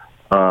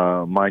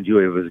 Mind you,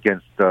 it was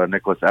against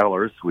Nicholas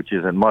Ehlers, which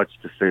isn't much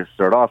to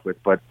start off with,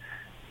 but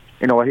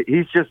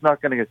he's just not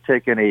going to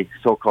take any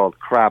so-called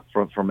crap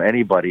from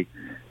anybody,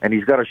 and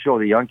he's got to show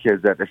the young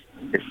kids that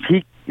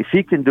if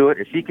he can do it,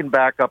 if he can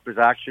back up his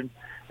action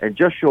and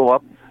just show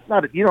up.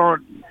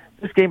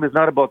 This game is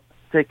not about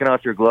taking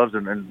out your gloves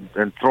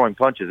and throwing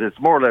punches. It's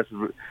more or less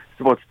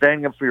about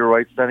standing up for your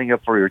rights, standing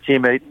up for your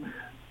teammate,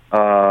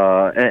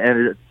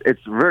 and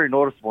it's very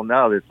noticeable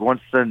now that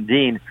once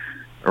Sundin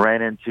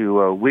ran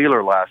into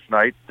Wheeler last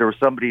night, there was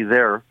somebody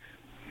there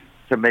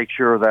to make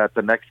sure that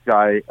the next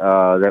guy,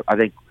 that I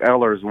think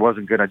Ehlers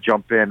wasn't going to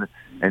jump in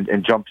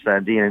and jump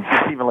Sandin.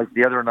 And even like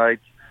the other night,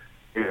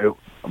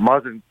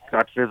 Muzzin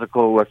got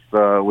physical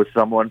with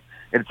someone.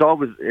 And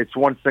it's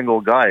one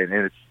single guy,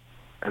 and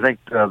I think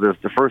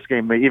the first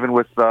game, even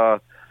with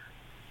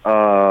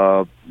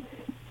what's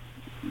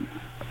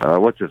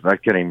his name? I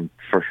can't even.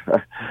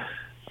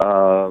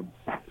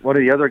 One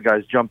of the other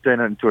guys jumped in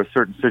into a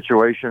certain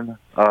situation.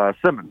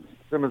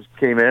 Simmons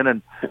came in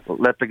and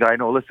let the guy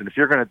know, listen, if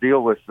you're going to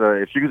deal with,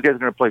 if you guys are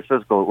going to play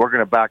physical, we're going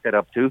to back it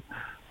up too.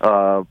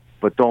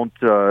 But don't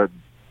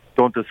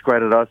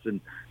discredit us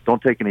and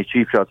don't take any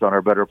cheap shots on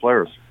our better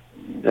players.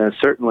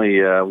 Certainly,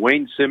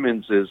 Wayne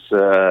Simmons is,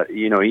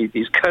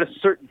 he's got a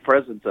certain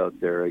presence out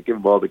there. I give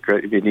him all the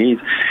credit. I mean,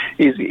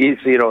 he's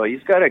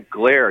got a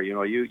glare.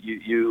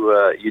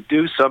 You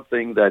do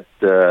something that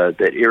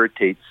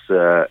irritates.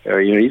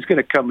 He's going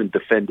to come and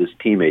defend his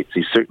teammates.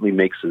 He certainly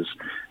makes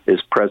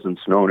his presence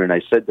known. And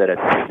I said that at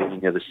the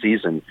beginning of the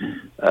season.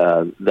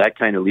 That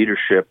kind of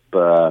leadership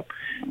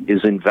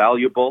is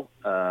invaluable.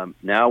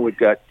 Now we've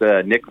got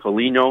Nick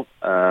Foligno.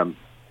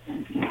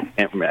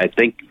 And I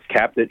think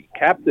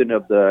captain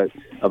of the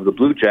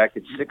Blue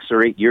Jackets 6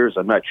 or 8 years.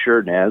 I'm not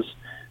sure, Naz.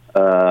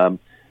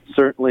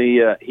 Certainly,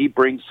 he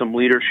brings some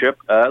leadership.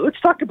 Let's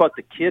talk about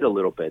the kid a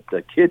little bit.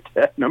 The kid,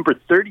 number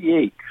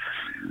 38.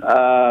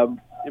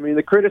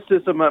 The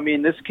criticism.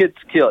 This kid's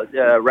killed.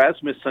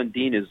 Rasmus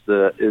Sundin is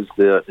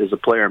a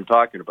player I'm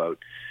talking about.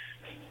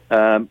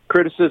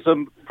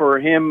 Criticism for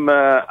him,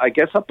 I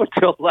guess, up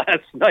until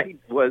last night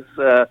was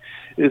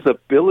his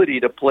ability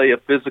to play a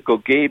physical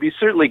game. He's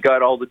certainly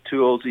got all the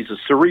tools. He's a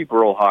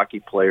cerebral hockey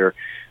player.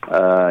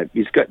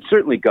 He's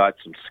certainly got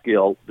some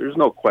skill. There's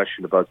no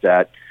question about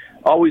that.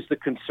 Always the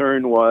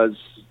concern was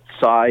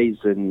size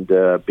and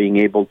being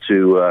able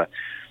to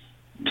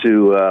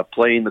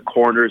play in the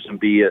corners and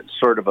be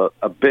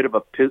a bit of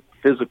a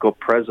physical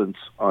presence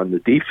on the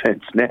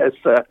defense. Ness,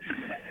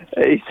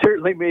 he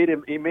certainly made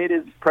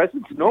his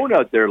presence known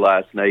out there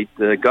last night.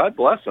 God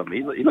bless him.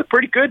 He looked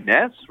pretty good,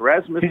 Ness.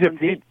 Rasmus. He's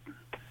a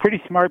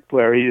pretty smart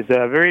player. He's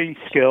very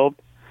skilled,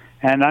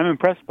 and I'm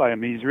impressed by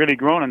him. He's really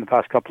grown in the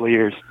past couple of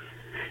years.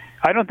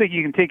 I don't think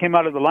you can take him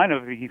out of the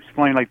lineup if he keeps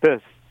playing like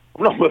this.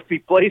 No, if he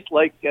plays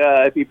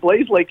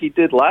like he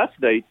did last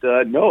night,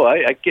 no,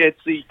 I can't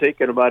see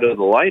taking him out of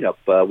the lineup.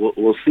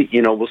 We'll see.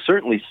 We'll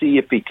certainly see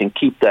if he can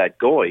keep that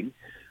going.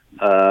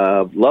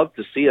 Love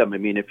to see him.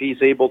 If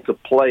he's able to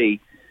play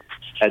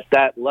at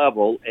that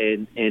level,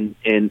 and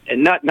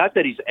not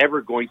that he's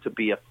ever going to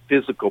be a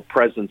physical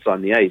presence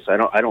on the ice.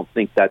 I don't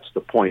think that's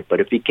the point.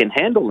 But if he can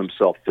handle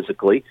himself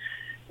physically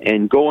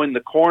and go in the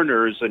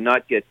corners and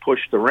not get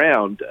pushed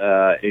around,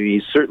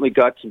 he's certainly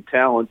got some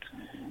talent.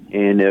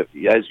 And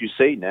as you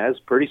say, Naz,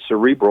 pretty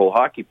cerebral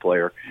hockey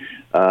player.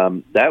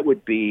 That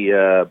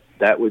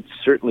would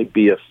certainly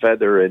be a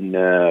feather in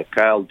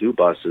Kyle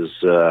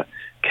Dubas's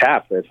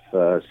cap if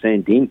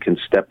Sandin can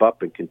step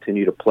up and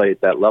continue to play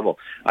at that level.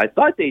 I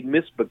thought they'd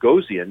miss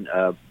Bogosian.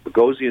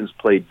 Bogosian's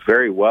played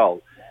very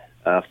well,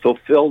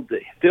 filled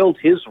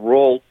his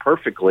role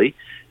perfectly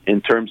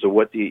in terms of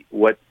what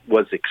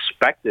was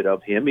expected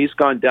of him. He's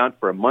gone down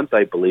for a month,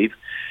 I believe.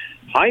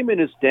 Hyman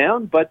is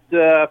down, but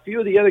a few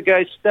of the other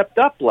guys stepped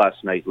up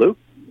last night, Luke.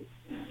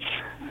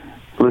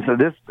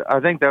 Listen, I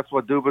think that's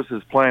what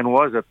Dubas' plan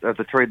was at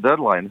the trade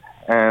deadline,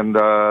 and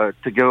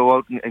to go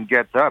out and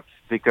get depth,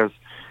 because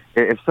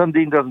if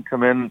Sandin doesn't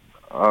come in,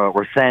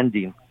 or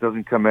Sandin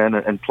doesn't come in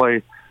and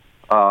play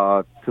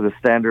to the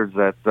standards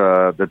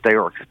that they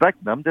were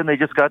expecting them, then they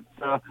just got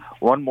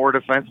one more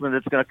defenseman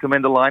that's going to come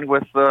into line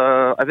with,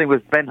 I think it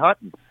was Ben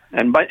Hutton.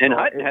 And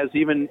Hutton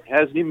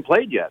hasn't even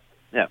played yet.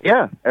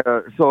 Yeah.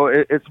 So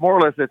it's more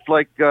or less, it's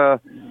like the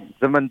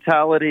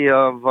mentality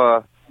of,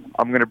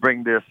 I'm going to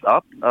bring this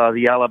up,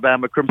 the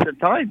Alabama Crimson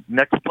Tide,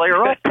 next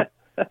player up.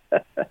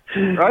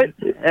 Right?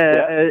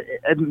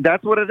 And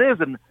that's what it is.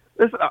 And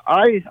listen,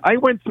 I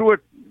went through it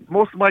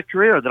most of my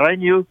career that I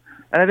knew,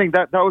 and I think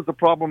that was the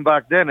problem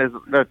back then, is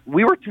that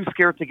we were too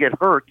scared to get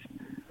hurt,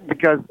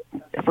 because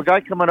if a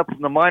guy coming up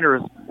from the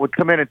minors would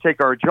come in and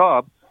take our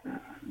job,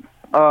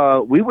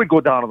 we would go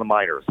down to the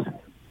minors.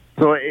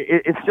 So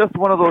it's just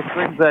one of those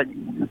things that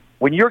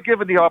when you're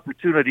given the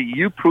opportunity,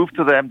 you prove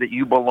to them that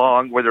you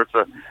belong, whether it's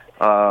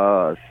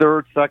a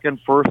third, second,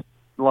 first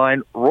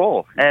line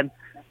role. And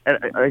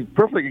a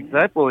perfect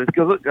example is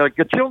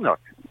Gachilnuk.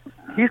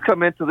 He's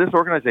come into this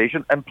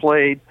organization and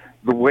played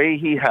the way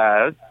he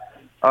has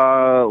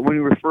when he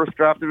was first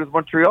drafted with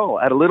Montreal.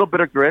 Had a little bit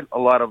of grit, a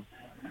lot of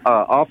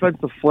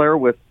offensive flair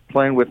with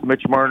playing with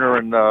Mitch Marner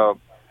and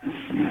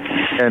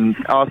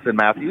Austin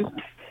Matthews.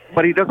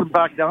 But he doesn't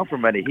back down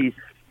from any.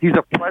 He's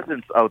a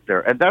presence out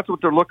there, and that's what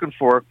they're looking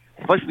for,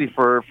 especially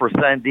for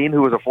Sandin,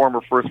 who was a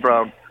former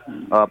first-round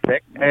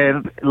pick,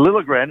 and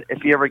Liljegren,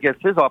 if he ever gets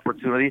his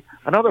opportunity,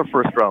 another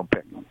first-round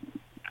pick.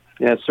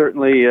 Yeah,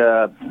 certainly.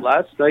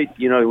 Last night,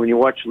 when you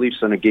watch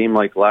Leafs on a game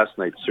like last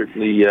night,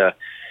 certainly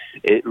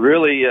it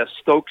really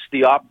stokes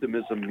the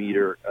optimism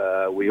meter.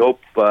 We hope.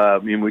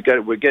 We're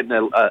getting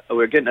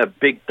a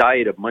big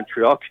diet of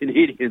Montreal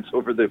Canadiens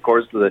over the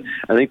course of the.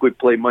 I think we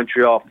played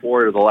Montreal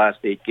 4 of the last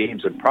 8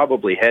 games, and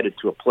probably headed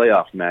to a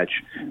playoff match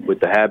with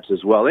the Habs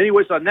as well.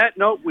 Anyways, on that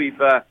note, we've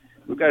got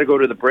to go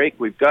to the break.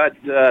 We've got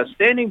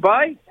standing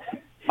by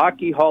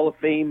Hockey Hall of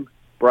Fame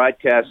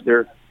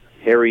broadcaster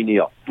Harry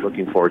Neale.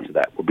 Looking forward to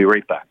that. We'll be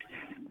right back.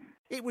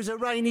 It was a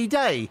rainy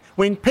day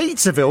when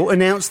Pizzaville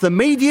announced the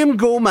medium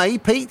gourmet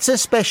pizza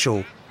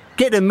special.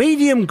 Get a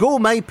medium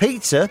gourmet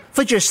pizza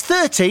for just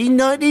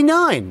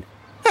 $13.99.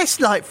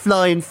 That's like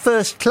flying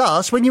first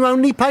class when you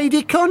only paid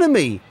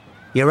economy.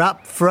 You're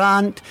up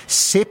front,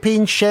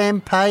 sipping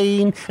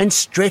champagne and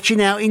stretching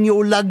out in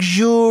your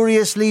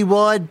luxuriously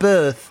wide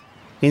berth.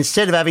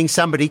 Instead of having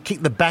somebody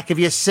kick the back of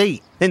your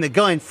seat, then the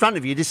guy in front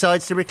of you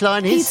decides to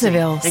recline his seat.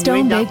 Pizzaville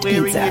Stone-Baked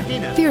Pizza.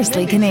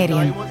 Fiercely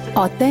Canadian.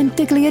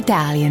 Authentically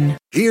Italian.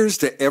 Here's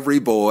to every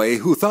boy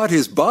who thought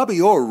his Bobby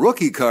Orr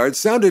rookie card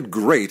sounded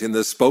great in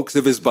the spokes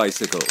of his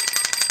bicycle.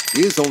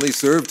 His only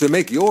served to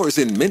make yours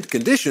in mint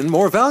condition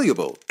more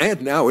valuable.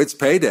 And now it's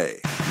payday.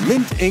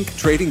 Mint Inc.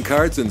 Trading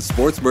Cards and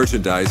Sports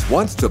Merchandise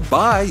wants to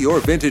buy your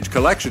vintage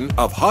collection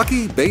of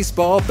hockey,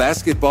 baseball,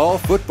 basketball,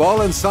 football,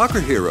 and soccer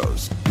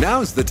heroes.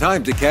 Now's the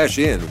time to cash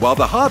in while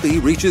the hobby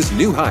reaches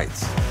new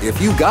heights.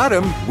 If you got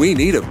 'em, we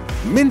need 'em.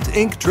 Mint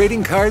Inc.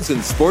 Trading Cards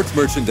and Sports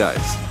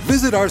Merchandise.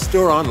 Visit our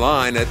store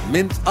online at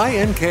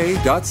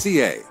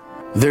mintink.ca.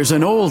 There's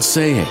an old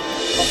saying,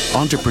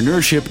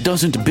 entrepreneurship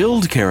doesn't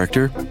build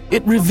character,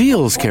 it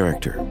reveals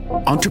character.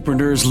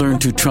 Entrepreneurs learn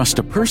to trust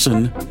a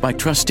person by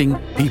trusting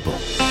people.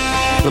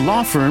 The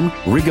law firm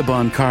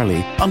Rigabon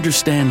Carley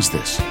understands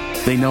this.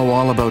 They know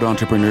all about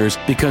entrepreneurs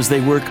because they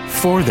work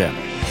for them.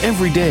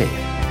 Every day,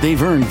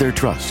 they've earned their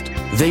trust.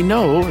 They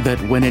know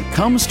that when it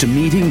comes to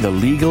meeting the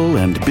legal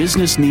and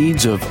business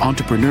needs of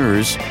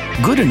entrepreneurs,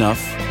 good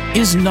enough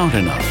is not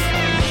enough.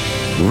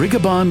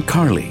 Rigabon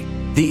Carley,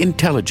 the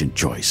intelligent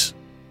choice.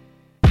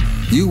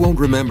 You won't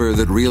remember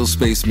that Real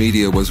Space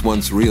Media was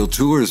once Real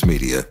Tours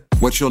Media.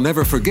 What you'll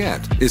never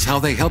forget is how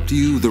they helped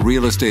you, the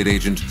real estate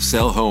agent,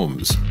 sell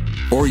homes.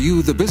 Or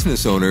you, the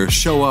business owner,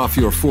 show off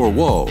your four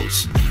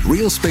walls.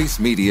 Real Space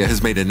Media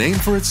has made a name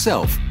for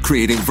itself,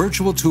 creating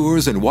virtual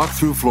tours and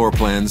walk-through floor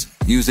plans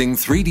using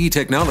 3D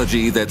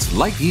technology that's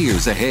light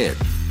years ahead.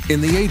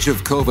 In the age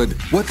of COVID,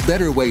 what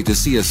better way to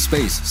see a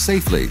space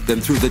safely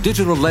than through the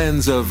digital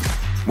lens of,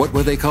 what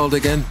were they called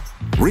again?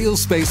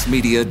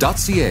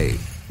 realspacemedia.ca.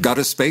 Got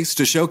a space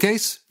to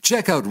showcase?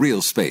 Check out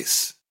Real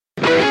Space.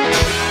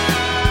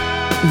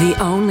 The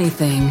only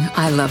thing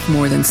I love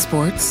more than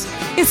sports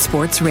is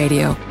sports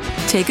radio.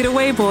 Take it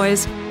away,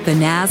 boys. The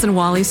Naz and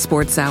Wally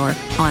Sports Hour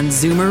on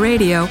Zoomer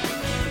Radio.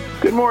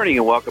 Good morning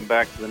and welcome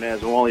back to the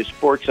Naz and Wally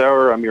Sports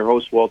Hour. I'm your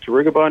host, Walter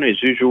Rigabon.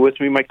 As usual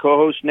with me, my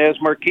co-host, Naz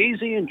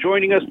Marchese. And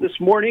joining us this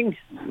morning,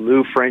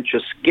 Lou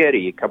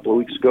Franceschetti. A couple of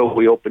weeks ago,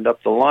 we opened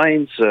up the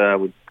lines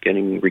with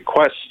getting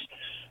requests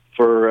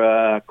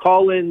for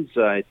call-ins.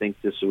 I think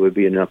this would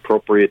be an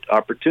appropriate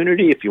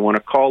opportunity. If you want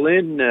to call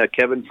in,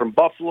 Kevin from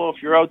Buffalo,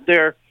 if you're out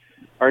there,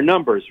 our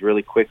numbers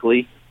really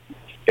quickly,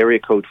 area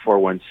code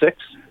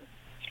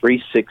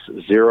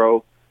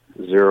 416-360-0740,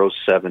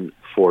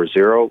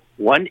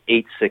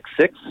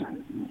 1-866,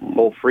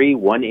 toll free,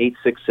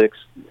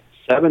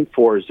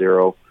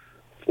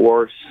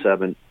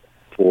 1-866-740-4740.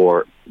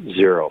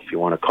 If you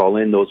want to call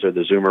in, those are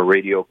the Zoomer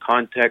Radio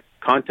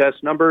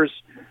contest numbers,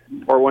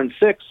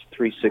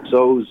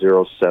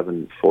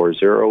 416-360-0740,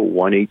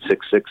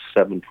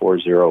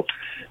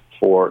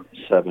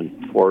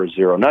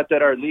 1-866-740-4740. Not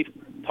that our Leaf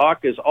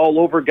talk is all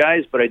over,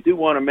 guys, but I do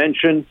want to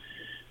mention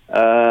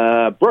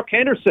Brooke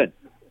Henderson,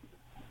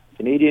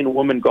 Canadian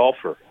woman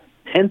golfer,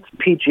 10th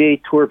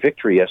PGA Tour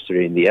victory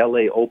yesterday in the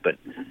LA Open.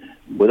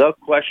 Without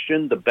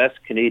question, the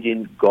best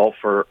Canadian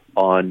golfer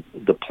on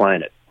the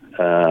planet.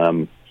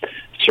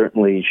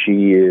 Certainly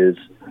she is,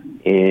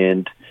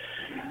 and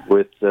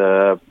with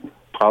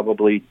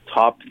probably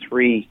top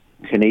three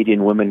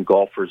Canadian women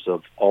golfers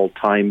of all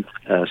time,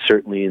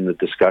 certainly in the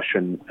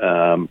discussion,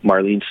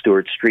 Marlene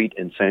Stewart-Street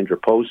and Sandra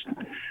Post.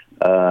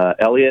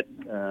 Elliot,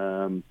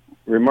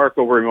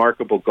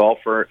 remarkable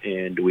golfer,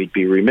 and we'd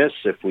be remiss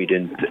if we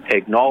didn't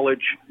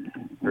acknowledge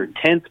her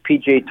 10th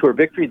PGA Tour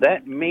victory.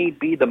 That may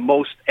be the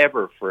most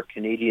ever for a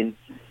Canadian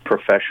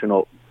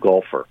professional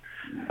golfer.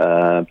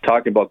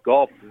 Talking about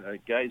golf,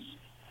 guys,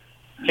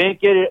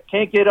 can't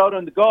get out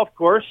on the golf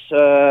course.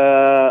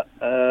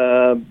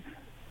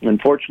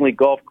 Unfortunately,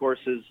 golf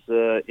courses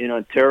in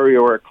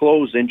Ontario are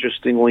closed,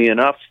 interestingly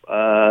enough.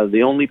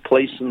 The only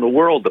place in the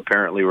world,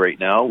 apparently, right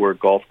now where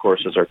golf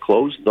courses are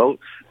closed, though,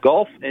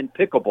 golf and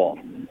pickleball.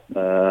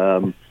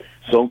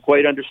 Don't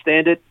quite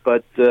understand it,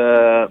 but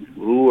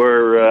who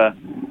are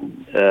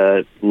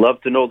love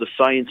to know the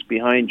science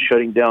behind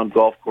shutting down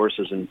golf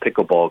courses and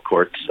pickleball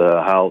courts,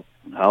 how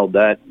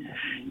that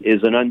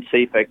is an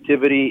unsafe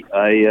activity.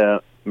 I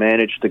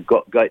managed to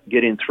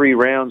get in 3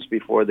 rounds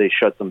before they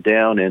shut them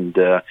down, and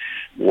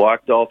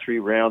walked all 3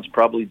 rounds,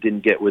 probably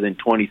didn't get within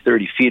 20,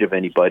 30 feet of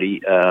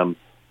anybody. I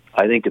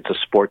think it's a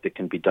sport that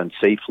can be done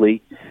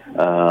safely,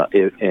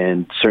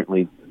 and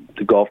certainly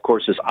the golf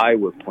courses I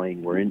were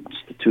playing were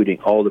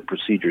instituting all the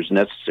procedures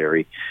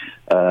necessary.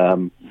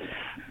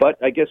 But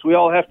I guess we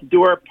all have to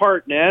do our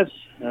part, Naz.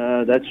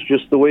 That's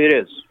just the way it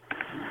is.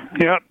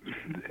 Yeah.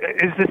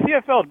 Is the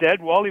CFL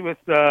dead, Wally,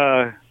 with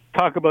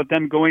talk about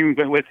them going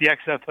with the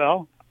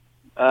XFL?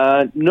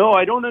 No,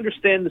 I don't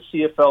understand the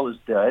CFL is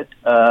dead.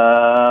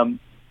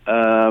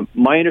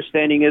 My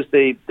understanding is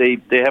they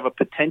have a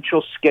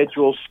potential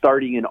schedule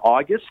starting in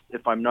August,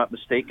 if I'm not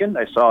mistaken.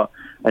 I saw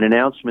an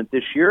announcement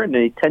this year, and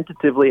they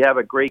tentatively have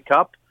a Grey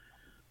Cup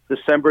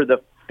December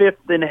the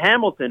 5th in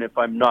Hamilton, if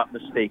I'm not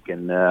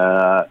mistaken.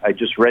 I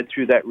just read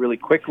through that really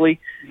quickly.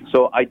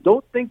 So I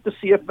don't think the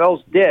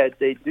CFL's dead.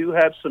 They do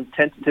have some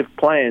tentative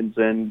plans,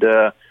 and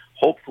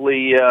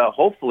hopefully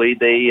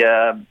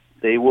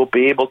they will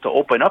be able to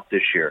open up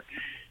this year.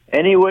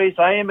 Anyways,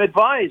 I am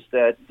advised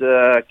that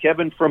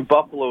Kevin from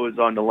Buffalo is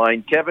on the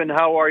line. Kevin,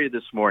 how are you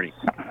this morning?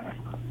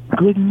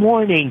 Good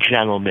morning,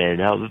 gentlemen.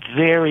 A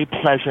very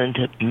pleasant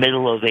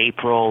middle of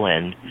April,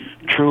 and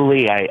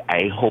truly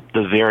I hope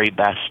the very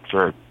best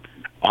for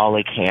all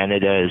of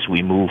Canada as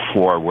we move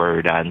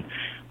forward on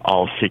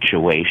all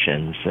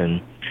situations.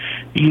 And,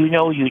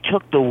 you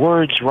took the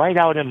words right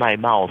out of my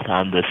mouth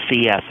on the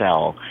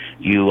CFL.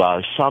 You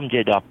summed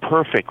it up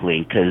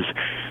perfectly, because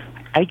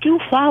I do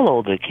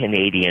follow the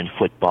Canadian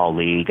Football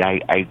League.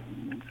 I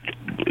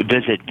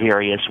visit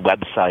various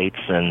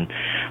websites, and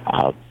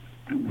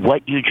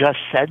what you just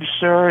said,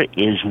 sir,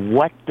 is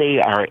what they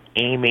are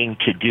aiming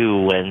to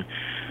do, and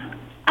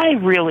I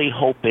really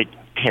hope it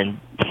can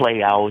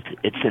play out.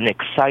 It's an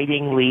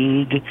exciting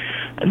league,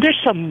 and there's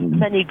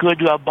many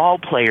good ball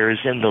players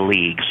in the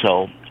league,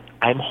 so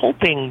I'm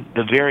hoping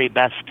the very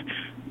best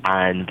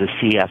on the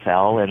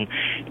CFL.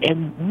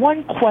 And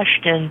one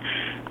question,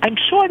 I'm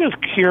sort of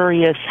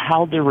curious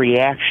how the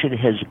reaction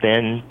has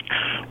been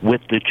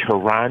with the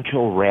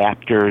Toronto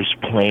Raptors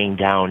playing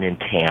down in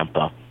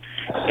Tampa.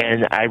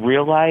 And I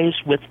realize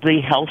with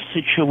the health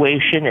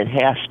situation it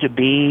has to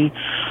be,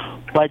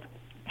 but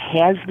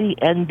has the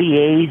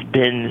NBA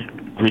been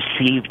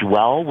received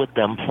well with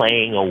them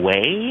playing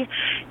away?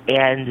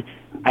 And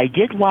I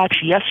did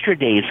watch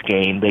yesterday's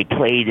game. They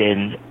played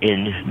in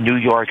New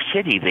York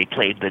City. They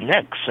played the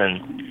Knicks,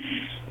 and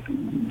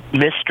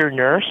Mr.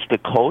 Nurse, the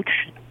coach,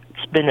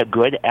 it's been a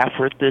good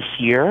effort this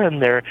year,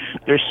 and they're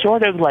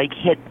sort of like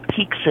hit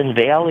peaks and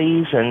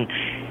valleys, and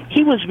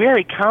he was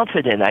very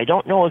confident. I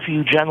don't know if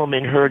you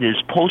gentlemen heard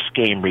his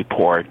post-game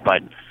report,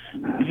 but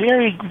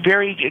very,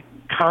 very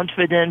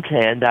confident,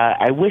 and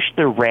I wish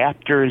the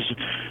Raptors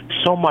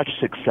so much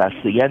success.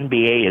 The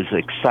NBA is an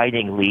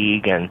exciting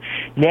league, and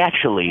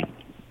naturally,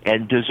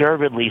 and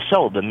deservedly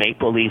so, the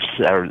Maple Leafs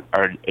are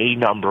a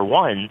number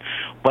one,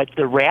 but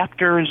the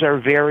Raptors are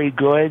very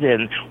good.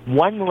 And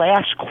one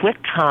last quick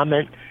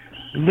comment,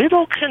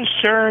 little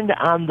concerned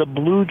on the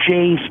Blue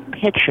Jays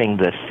pitching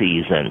this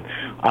season.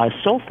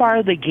 So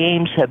far the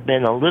games have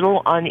been a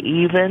little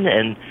uneven,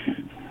 and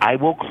I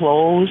will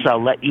close.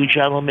 I'll let you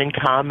gentlemen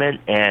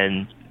comment,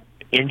 and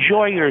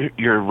enjoy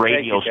your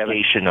radio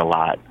station a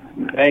lot.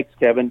 Thanks,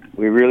 Kevin.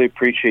 We really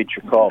appreciate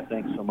your call.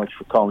 Thanks so much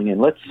for calling in.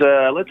 Let's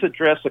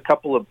address a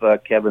couple of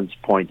Kevin's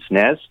points,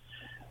 Naz.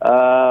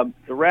 The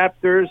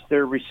Raptors,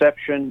 their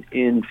reception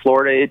in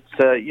Florida, it's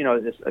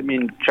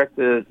check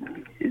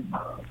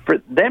for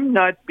them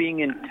not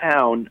being in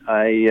town.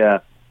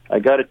 I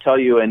got to tell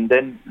you, and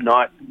then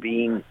not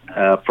being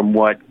from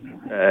what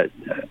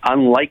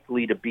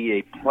unlikely to be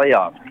a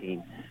playoff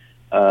team.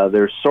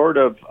 They're sort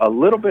of a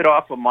little bit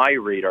off of my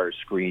radar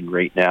screen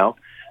right now.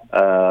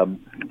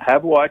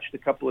 Have watched a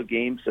couple of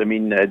games. I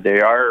mean,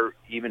 they are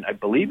even, I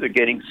believe they're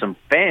getting some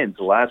fans.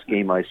 The last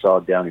game I saw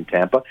down in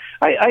Tampa.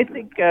 I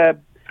think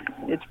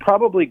it's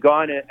probably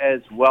gone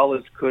as well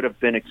as could have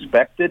been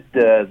expected,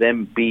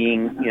 them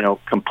being,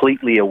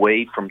 completely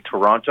away from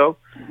Toronto.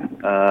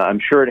 I'm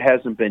sure it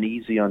hasn't been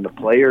easy on the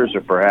players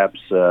or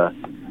perhaps the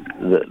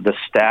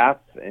staff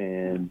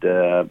and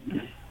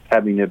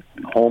having to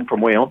home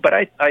from way home. But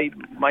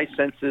my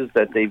sense is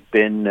that they've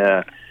been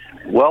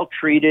well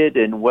treated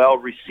and well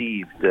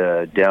received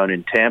down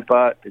in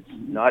Tampa. It's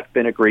not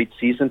been a great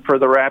season for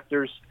the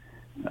Raptors.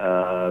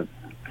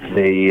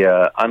 They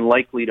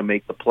unlikely to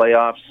make the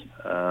playoffs.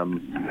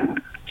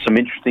 Some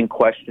interesting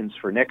questions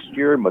for next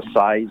year.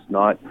 Masai's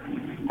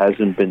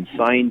hasn't been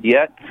signed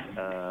yet,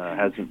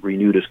 hasn't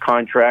renewed his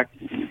contract,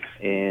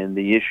 and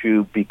the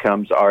issue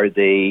becomes: how are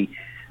they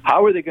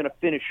going to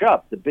finish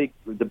up? The big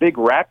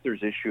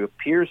Raptors issue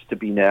appears to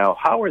be now: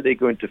 how are they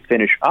going to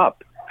finish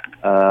up?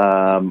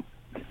 The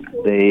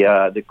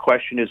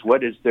question is,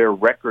 what is their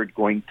record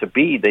going to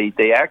be?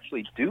 They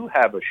actually do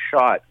have a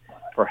shot,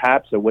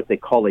 perhaps, at what they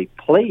call a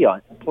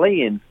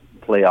play-in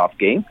playoff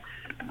game.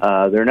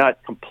 They're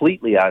not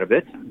completely out of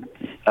it.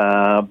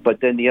 But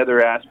then the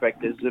other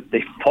aspect is, if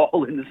they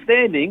fall in the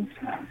standings,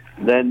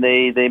 then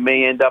they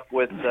may end up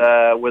with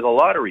a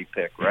lottery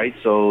pick, right?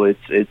 So it's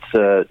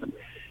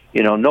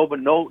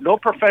no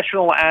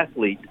professional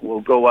athlete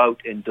will go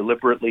out and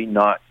deliberately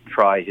not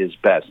try his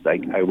best.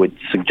 I would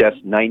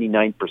suggest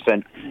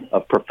 99%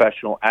 of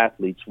professional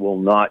athletes will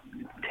not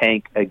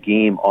tank a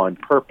game on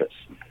purpose.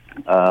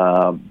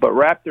 But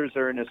Raptors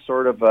are in a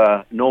sort of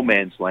no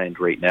man's land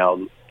right now.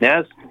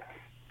 Naz?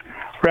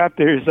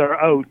 Raptors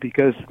are out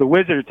because the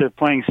Wizards are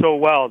playing so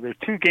well. They're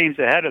 2 games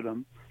ahead of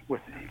them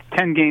with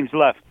 10 games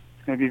left.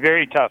 It's going to be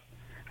very tough.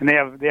 And they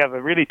have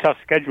a really tough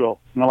schedule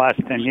in the last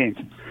 10 games.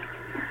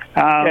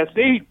 Yes.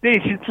 They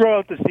should throw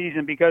out the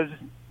season because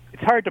if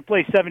it's hard to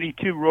play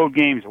 72 road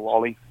games,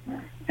 Wally.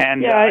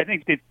 And I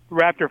think the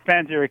Raptor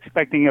fans are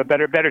expecting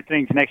better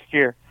things next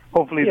year.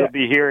 Hopefully they'll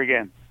be here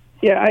again.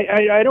 Yeah,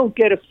 I don't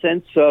get a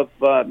sense of.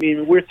 I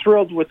mean, we're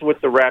thrilled with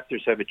what the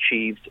Raptors have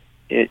achieved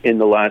in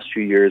the last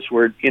few years.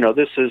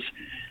 This is,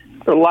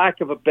 for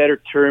lack of a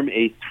better term,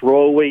 a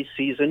throwaway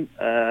season.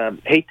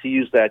 Hate to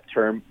use that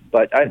term,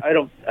 but I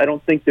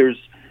don't think there's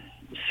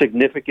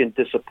significant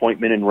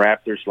disappointment in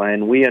Raptors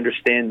land. We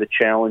understand the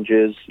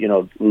challenges.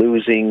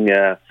 Losing.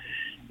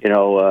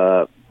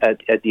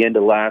 At the end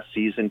of last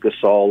season,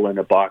 Gasol and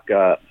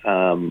Ibaka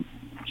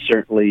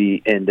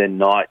certainly, and then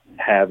not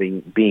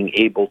being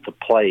able to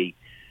play,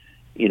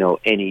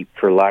 any,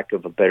 for lack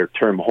of a better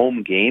term,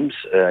 home games.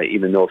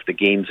 Even though if the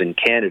game's in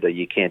Canada,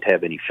 you can't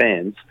have any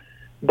fans.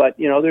 But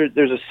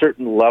there's a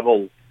certain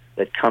level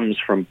that comes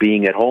from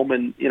being at home,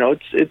 and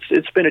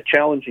it's been a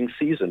challenging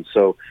season.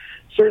 So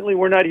certainly,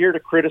 we're not here to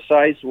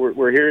criticize.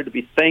 We're here to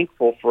be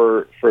thankful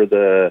for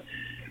the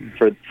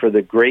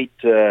great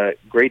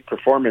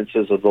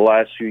performances of the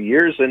last few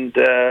years, and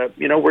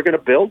we're going to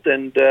build,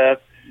 and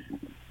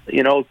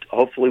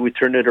hopefully we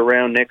turn it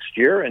around next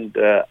year. And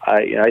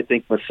I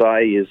think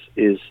Masai is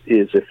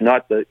if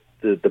not the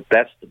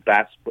best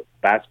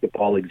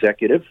basketball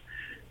executive,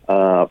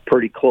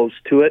 pretty close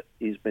to it.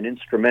 He's been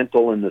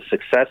instrumental in the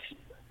success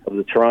of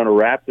the Toronto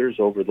Raptors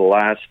over the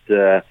last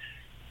 7-8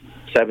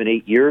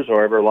 years, or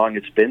however long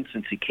it's been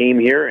since he came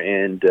here,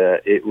 and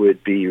it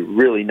would be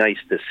really nice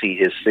to see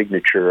his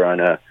signature on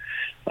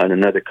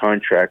another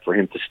contract for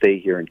him to stay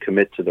here and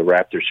commit to the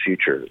Raptors'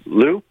 future.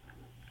 Lou?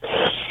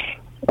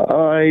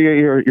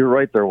 You're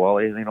right there,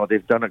 Wally.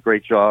 They've done a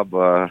great job,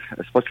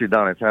 especially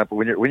down in Tampa.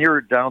 When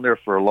you're down there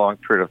for a long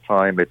period of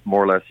time, it's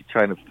more or less you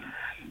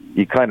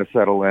kind of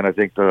settle in. I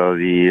think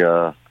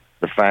the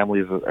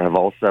families have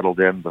all settled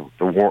in.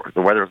 The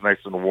weather is nice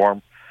and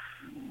warm.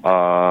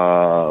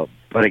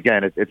 But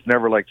again, it's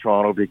never like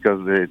Toronto,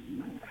 because the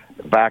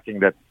backing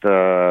that the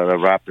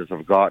Raptors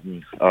have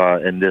gotten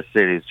in this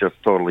city is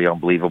just totally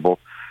unbelievable.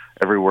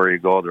 Everywhere you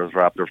go, there's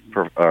Raptors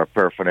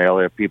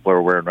paraphernalia. People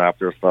are wearing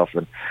Raptors stuff,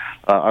 and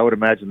I would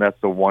imagine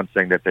that's the one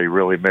thing that they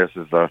really miss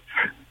is the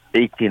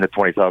 18 to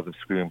 20,000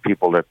 screaming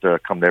people that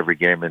come to every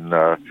game and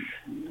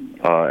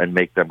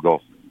make them go.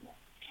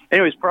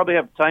 Anyways, probably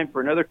have time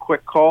for another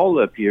quick call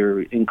if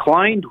you're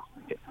inclined.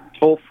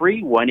 Toll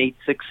free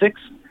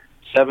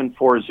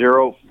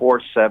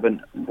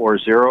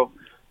 1-866-740-4740,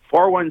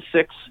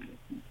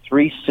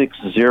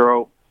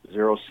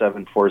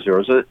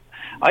 416-360-0740. So,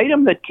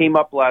 item that came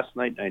up last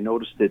night, and I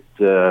noticed it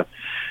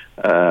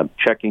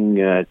checking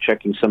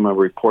some of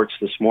the reports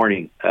this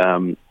morning,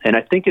 and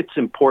I think it's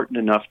important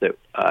enough that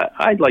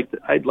I'd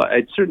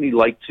certainly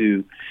like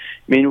to.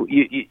 I mean,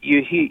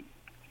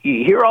 you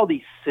hear all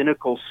these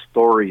cynical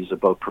stories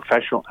about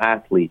professional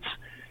athletes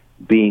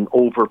being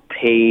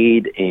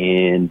overpaid,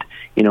 and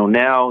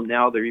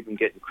now they're even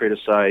getting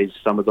criticized,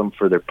 some of them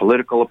for their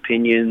political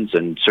opinions,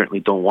 and certainly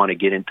don't want to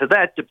get into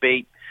that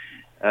debate.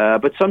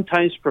 But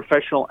sometimes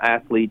professional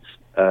athletes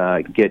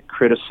get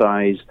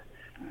criticized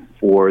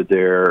for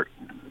their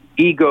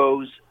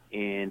egos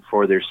and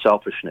for their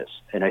selfishness.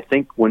 And I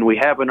think when we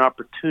have an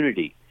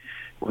opportunity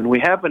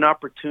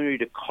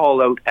to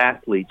call out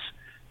athletes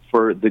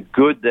for the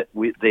good that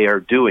they are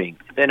doing,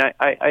 then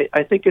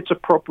I think it's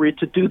appropriate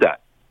to do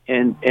that.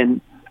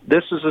 And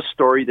this is a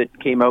story that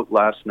came out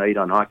last night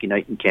on Hockey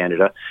Night in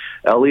Canada.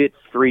 Elliot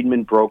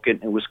Friedman broke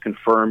it, and was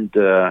confirmed.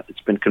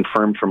 It's been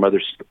confirmed from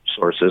other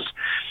sources.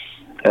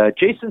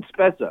 Jason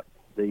Spezza,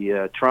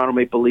 the Toronto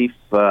Maple Leaf,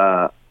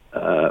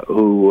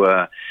 who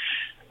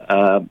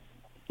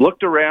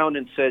looked around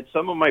and said,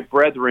 some of my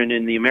brethren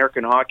in the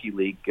American Hockey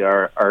League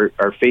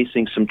are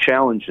facing some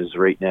challenges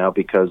right now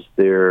because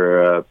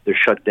they're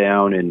shut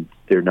down and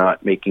they're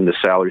not making the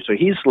salary. So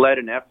he's led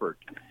an effort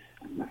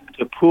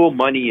to pool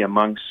money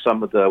amongst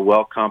some of the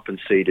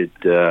well-compensated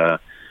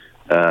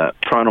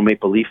Toronto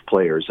Maple Leaf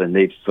players, and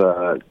they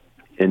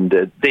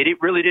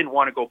really didn't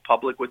want to go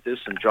public with this,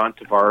 and John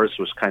Tavares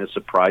was kind of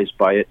surprised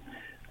by it.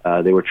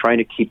 They were trying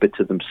to keep it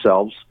to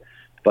themselves,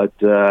 but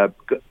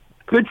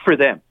good for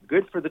them.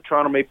 Good for the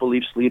Toronto Maple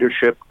Leafs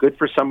leadership. Good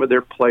for some of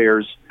their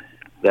players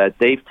that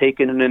they've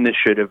taken an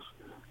initiative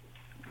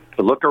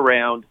to look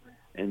around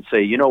and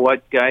say, you know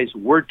what, guys,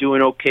 we're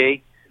doing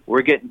okay.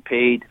 We're getting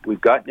paid.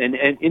 We've got, and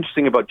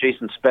interesting about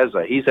Jason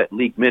Spezza, he's at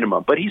league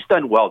minimum, but he's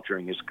done well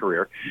during his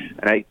career,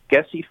 and I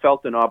guess he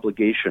felt an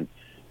obligation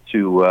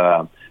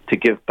to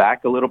give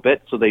back a little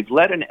bit. So they've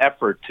led an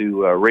effort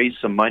to raise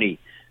some money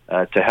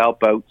to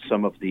help out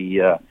some of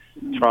the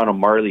Toronto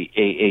Marley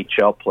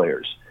AHL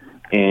players.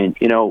 And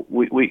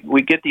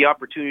we get the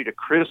opportunity to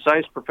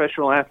criticize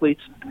professional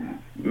athletes.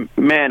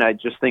 Man, I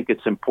just think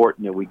it's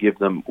important that we give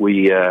them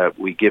we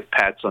give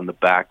pats on the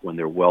back when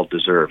they're well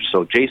deserved.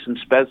 So Jason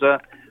Spezza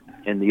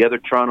and the other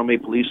Toronto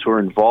Maple Leafs who are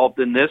involved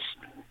in this,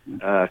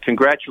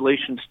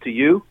 congratulations to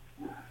you.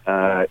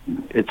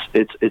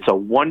 It's a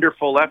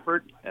wonderful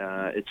effort.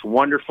 It's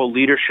wonderful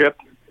leadership,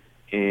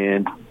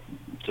 and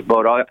It's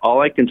about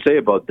all I can say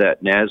about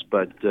that, Naz.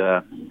 But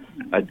I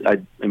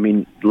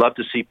mean, love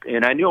to see.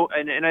 And I know,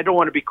 and I don't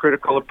want to be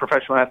critical of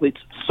professional athletes.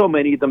 So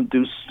many of them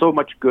do so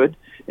much good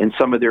in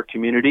some of their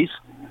communities,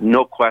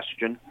 no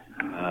question.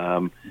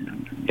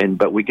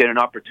 But we get an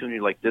opportunity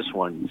like this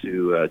one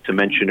to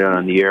mention it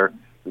on the air.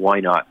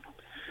 Why not,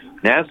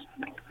 Naz?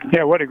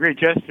 Yeah, what a great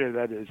gesture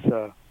that is.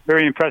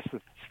 Very impressed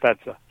with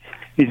Spezza.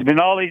 He's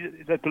been all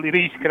that the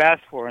Leafs could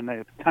ask for in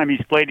the time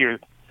he's played here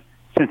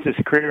since his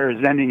career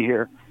is ending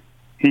here.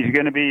 He's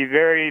going to be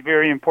very,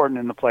 very important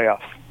in the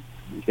playoffs.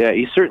 Yeah,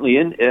 he's certainly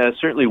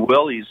certainly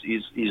will.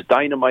 He's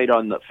dynamite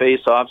on the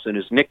face-offs, and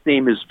his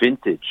nickname is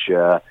Vintage.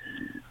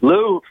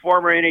 Lou,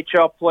 former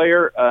NHL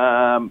player,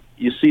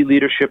 you see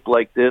leadership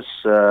like this.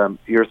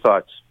 Your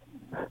thoughts?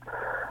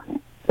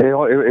 You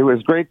know, it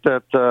was great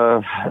that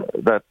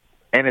that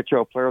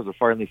NHL players are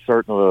finally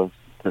starting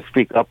to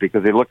speak up,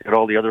 because they look at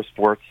all the other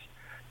sports,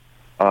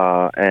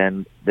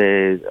 and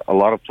a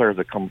lot of players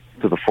that come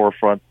to the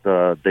forefront,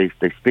 they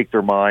speak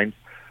their mind.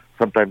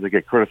 Sometimes they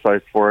get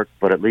criticized for it,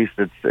 but at least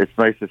it's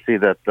nice to see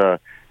that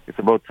it's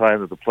about time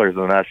that the players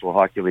in the National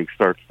Hockey League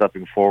start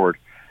stepping forward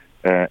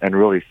and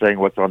really saying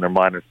what's on their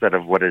mind instead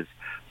of what is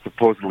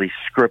supposedly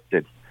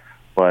scripted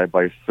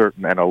by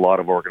certain and a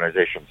lot of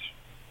organizations.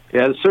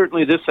 Yeah,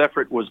 certainly this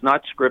effort was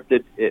not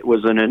scripted. It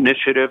was an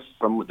initiative,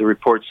 from the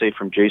reports say,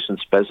 from Jason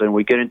Spezza, and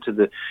we get into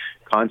the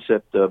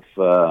concept of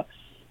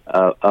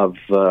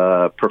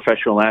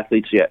professional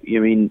athletes. Yeah,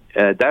 you mean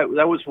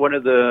that was one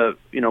of the,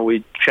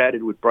 we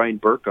chatted with Brian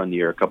Burke on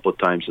the air a couple of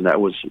times, and that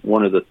was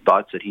one of the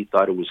thoughts that he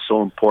thought it was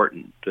so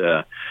important.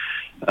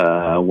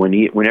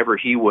 Whenever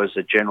he was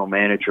a general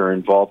manager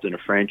involved in a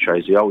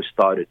franchise, he always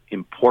thought it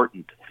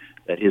important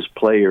that his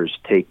players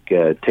take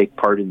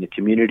part in the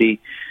community,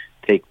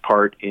 take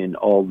part in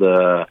all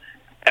the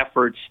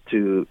efforts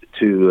to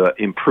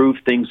improve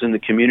things in the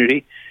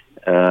community.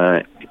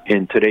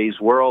 In today's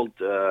world,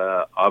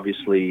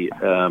 obviously,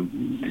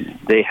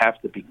 they have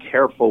to be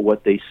careful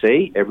what they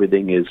say.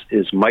 Everything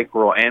is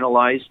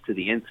micro-analyzed to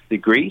the nth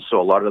degree,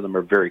 so a lot of them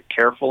are very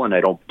careful, and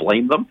I don't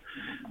blame them.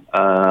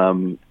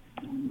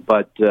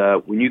 But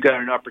when you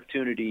got an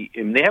opportunity,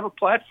 and they have a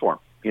platform,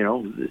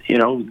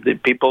 the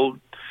people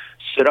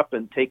sit up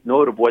and take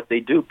note of what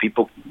they do.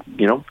 People,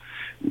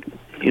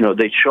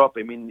 they show up.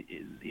 I mean,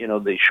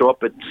 they show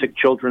up at Sick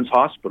Children's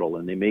Hospital,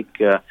 and they make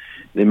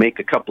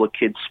a couple of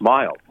kids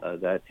smile.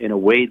 That in a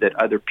way that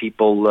other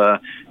people, like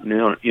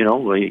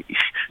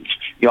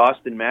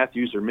Austin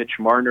Matthews or Mitch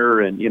Marner,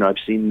 and I've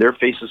seen their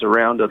faces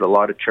around at a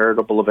lot of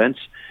charitable events.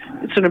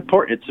 It's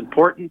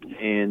important,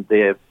 and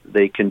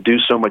they can do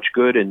so much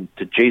good. And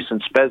to Jason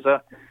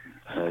Spezza,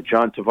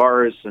 John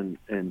Tavares,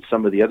 and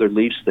some of the other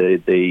Leafs, they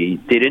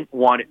didn't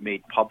want it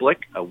made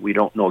public. We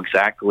don't know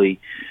exactly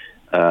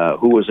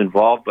who was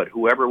involved, but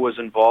whoever was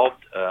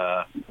involved,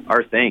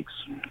 our thanks.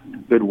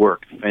 Good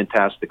work.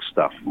 Fantastic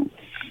stuff.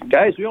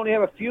 Guys, we only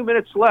have a few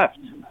minutes left.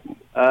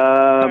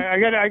 I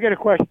got a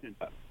question.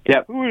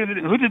 Yeah. Who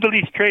did the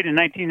Leafs trade in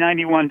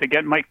 1991 to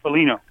get Mike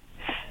Foligno?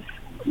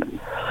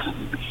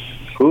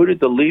 Who did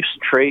the Leafs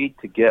trade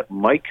to get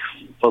Mike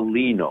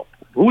Foligno?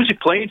 Who was he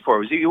playing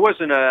for? He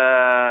wasn't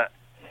a...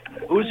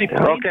 Who was he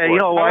playing for? Okay, you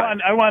know what?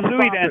 I want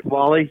Louis to answer.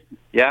 Wally.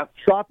 Yeah.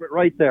 Stop it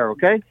right there,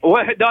 okay?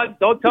 Well,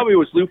 don't tell me it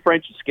was Lou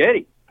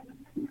Franceschetti.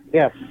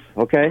 Yes,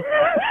 okay.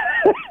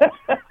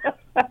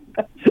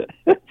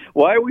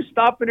 Why are we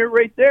stopping it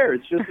right there?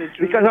 It's just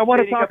because I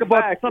want to talk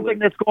about something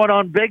that's going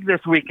on big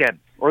this weekend,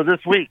 or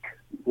this week.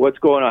 What's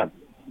going on?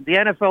 The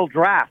NFL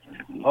draft.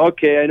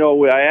 Okay, I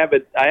know. I have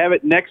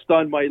it next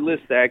on my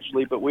list,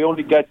 actually, but we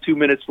only got 2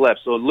 minutes left.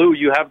 So, Lou,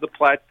 you have the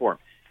platform.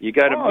 You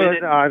got a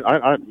minute.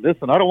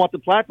 Listen, I don't want the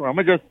platform.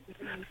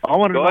 I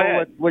want to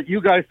know what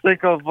you guys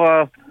think of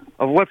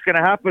what's going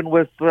to happen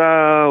with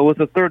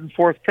the third and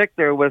fourth pick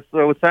there with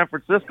San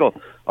Francisco.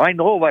 I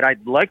know what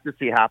I'd like to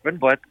see happen,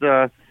 but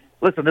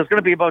listen, there's going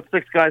to be about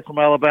 6 guys from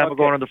Alabama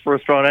going in the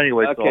first round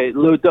anyway. Okay, so,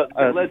 Lou,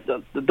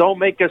 don't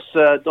make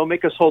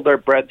us hold our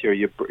breath here.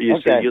 You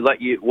said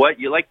what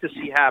you like to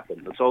see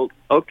happen. So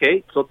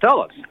so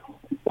tell us.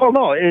 Well,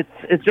 no,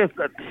 it's just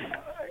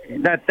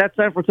that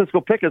San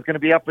Francisco pick is going to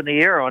be up in the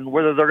air on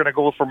whether they're going to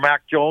go for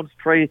Mac Jones,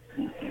 Trey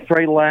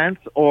Lance,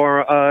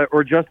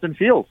 or Justin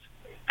Fields.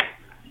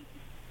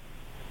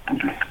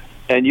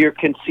 And you're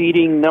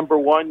conceding number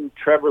 1,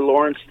 Trevor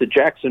Lawrence to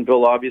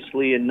Jacksonville,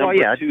 obviously, and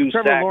number 2,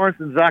 Trevor Lawrence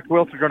and Zach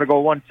Wilson are going to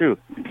go 1-2.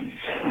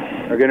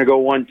 Are going to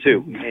go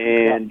 1-2,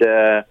 and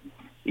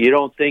you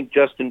don't think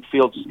Justin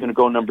Fields is going to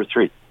go number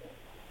 3?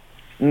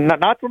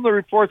 Not from the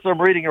reports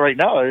I'm reading right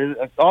now.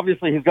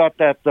 Obviously, he's got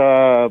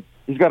that.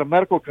 He's got a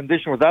medical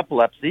condition with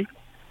epilepsy,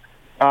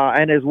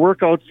 and his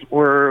workouts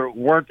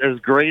weren't as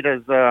great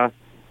as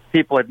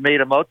people had made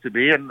him out to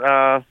be. And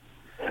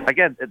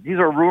again, these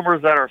are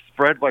rumors that are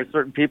spread by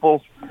certain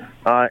people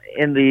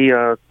in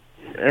the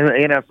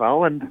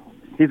NFL, and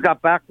he's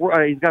got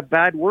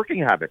bad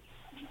working habits.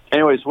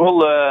 Anyways, we'll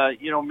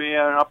may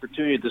have an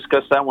opportunity to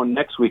discuss that one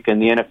next week. And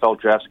the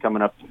NFL draft's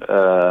coming up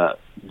the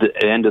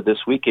end of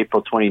this week,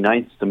 April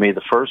 29th to May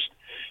the 1st.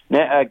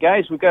 Now,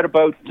 guys, we've got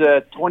about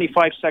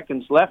 25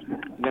 seconds left.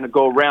 I'm going to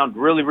go around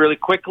really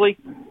quickly.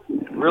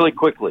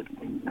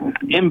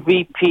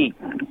 MVP,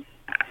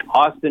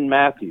 Austin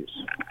Matthews.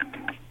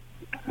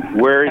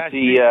 Where is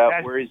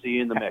he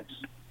in the mix?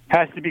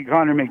 Has to be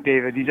Connor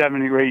McDavid. He's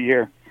having a great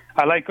year.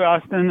 I like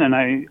Austin, and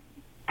I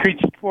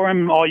preached for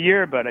him all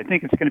year, but I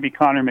think it's going to be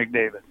Connor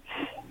McDavid.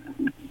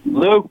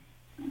 Lou?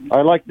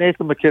 I like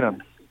Nathan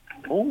McKinnon.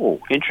 Oh,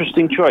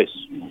 interesting choice.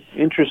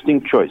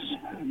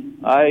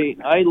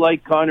 I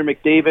like Connor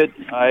McDavid.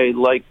 I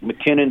like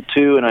McKinnon,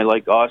 too, and I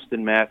like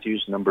Austin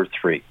Matthews, number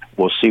 3.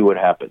 We'll see what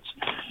happens.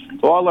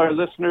 To all our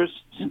listeners,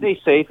 stay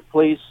safe,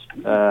 please.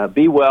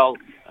 Be well.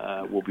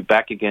 We'll be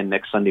back again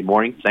next Sunday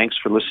morning. Thanks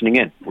for listening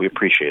in. We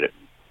appreciate it.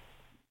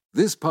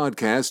 This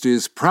podcast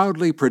is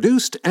proudly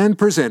produced and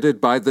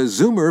presented by the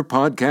Zoomer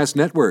Podcast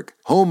Network,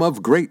 home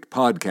of great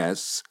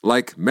podcasts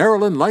like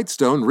Marilyn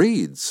Lightstone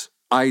Reads,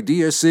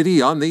 Idea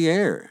City on the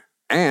Air,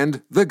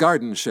 and The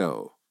Garden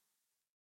Show.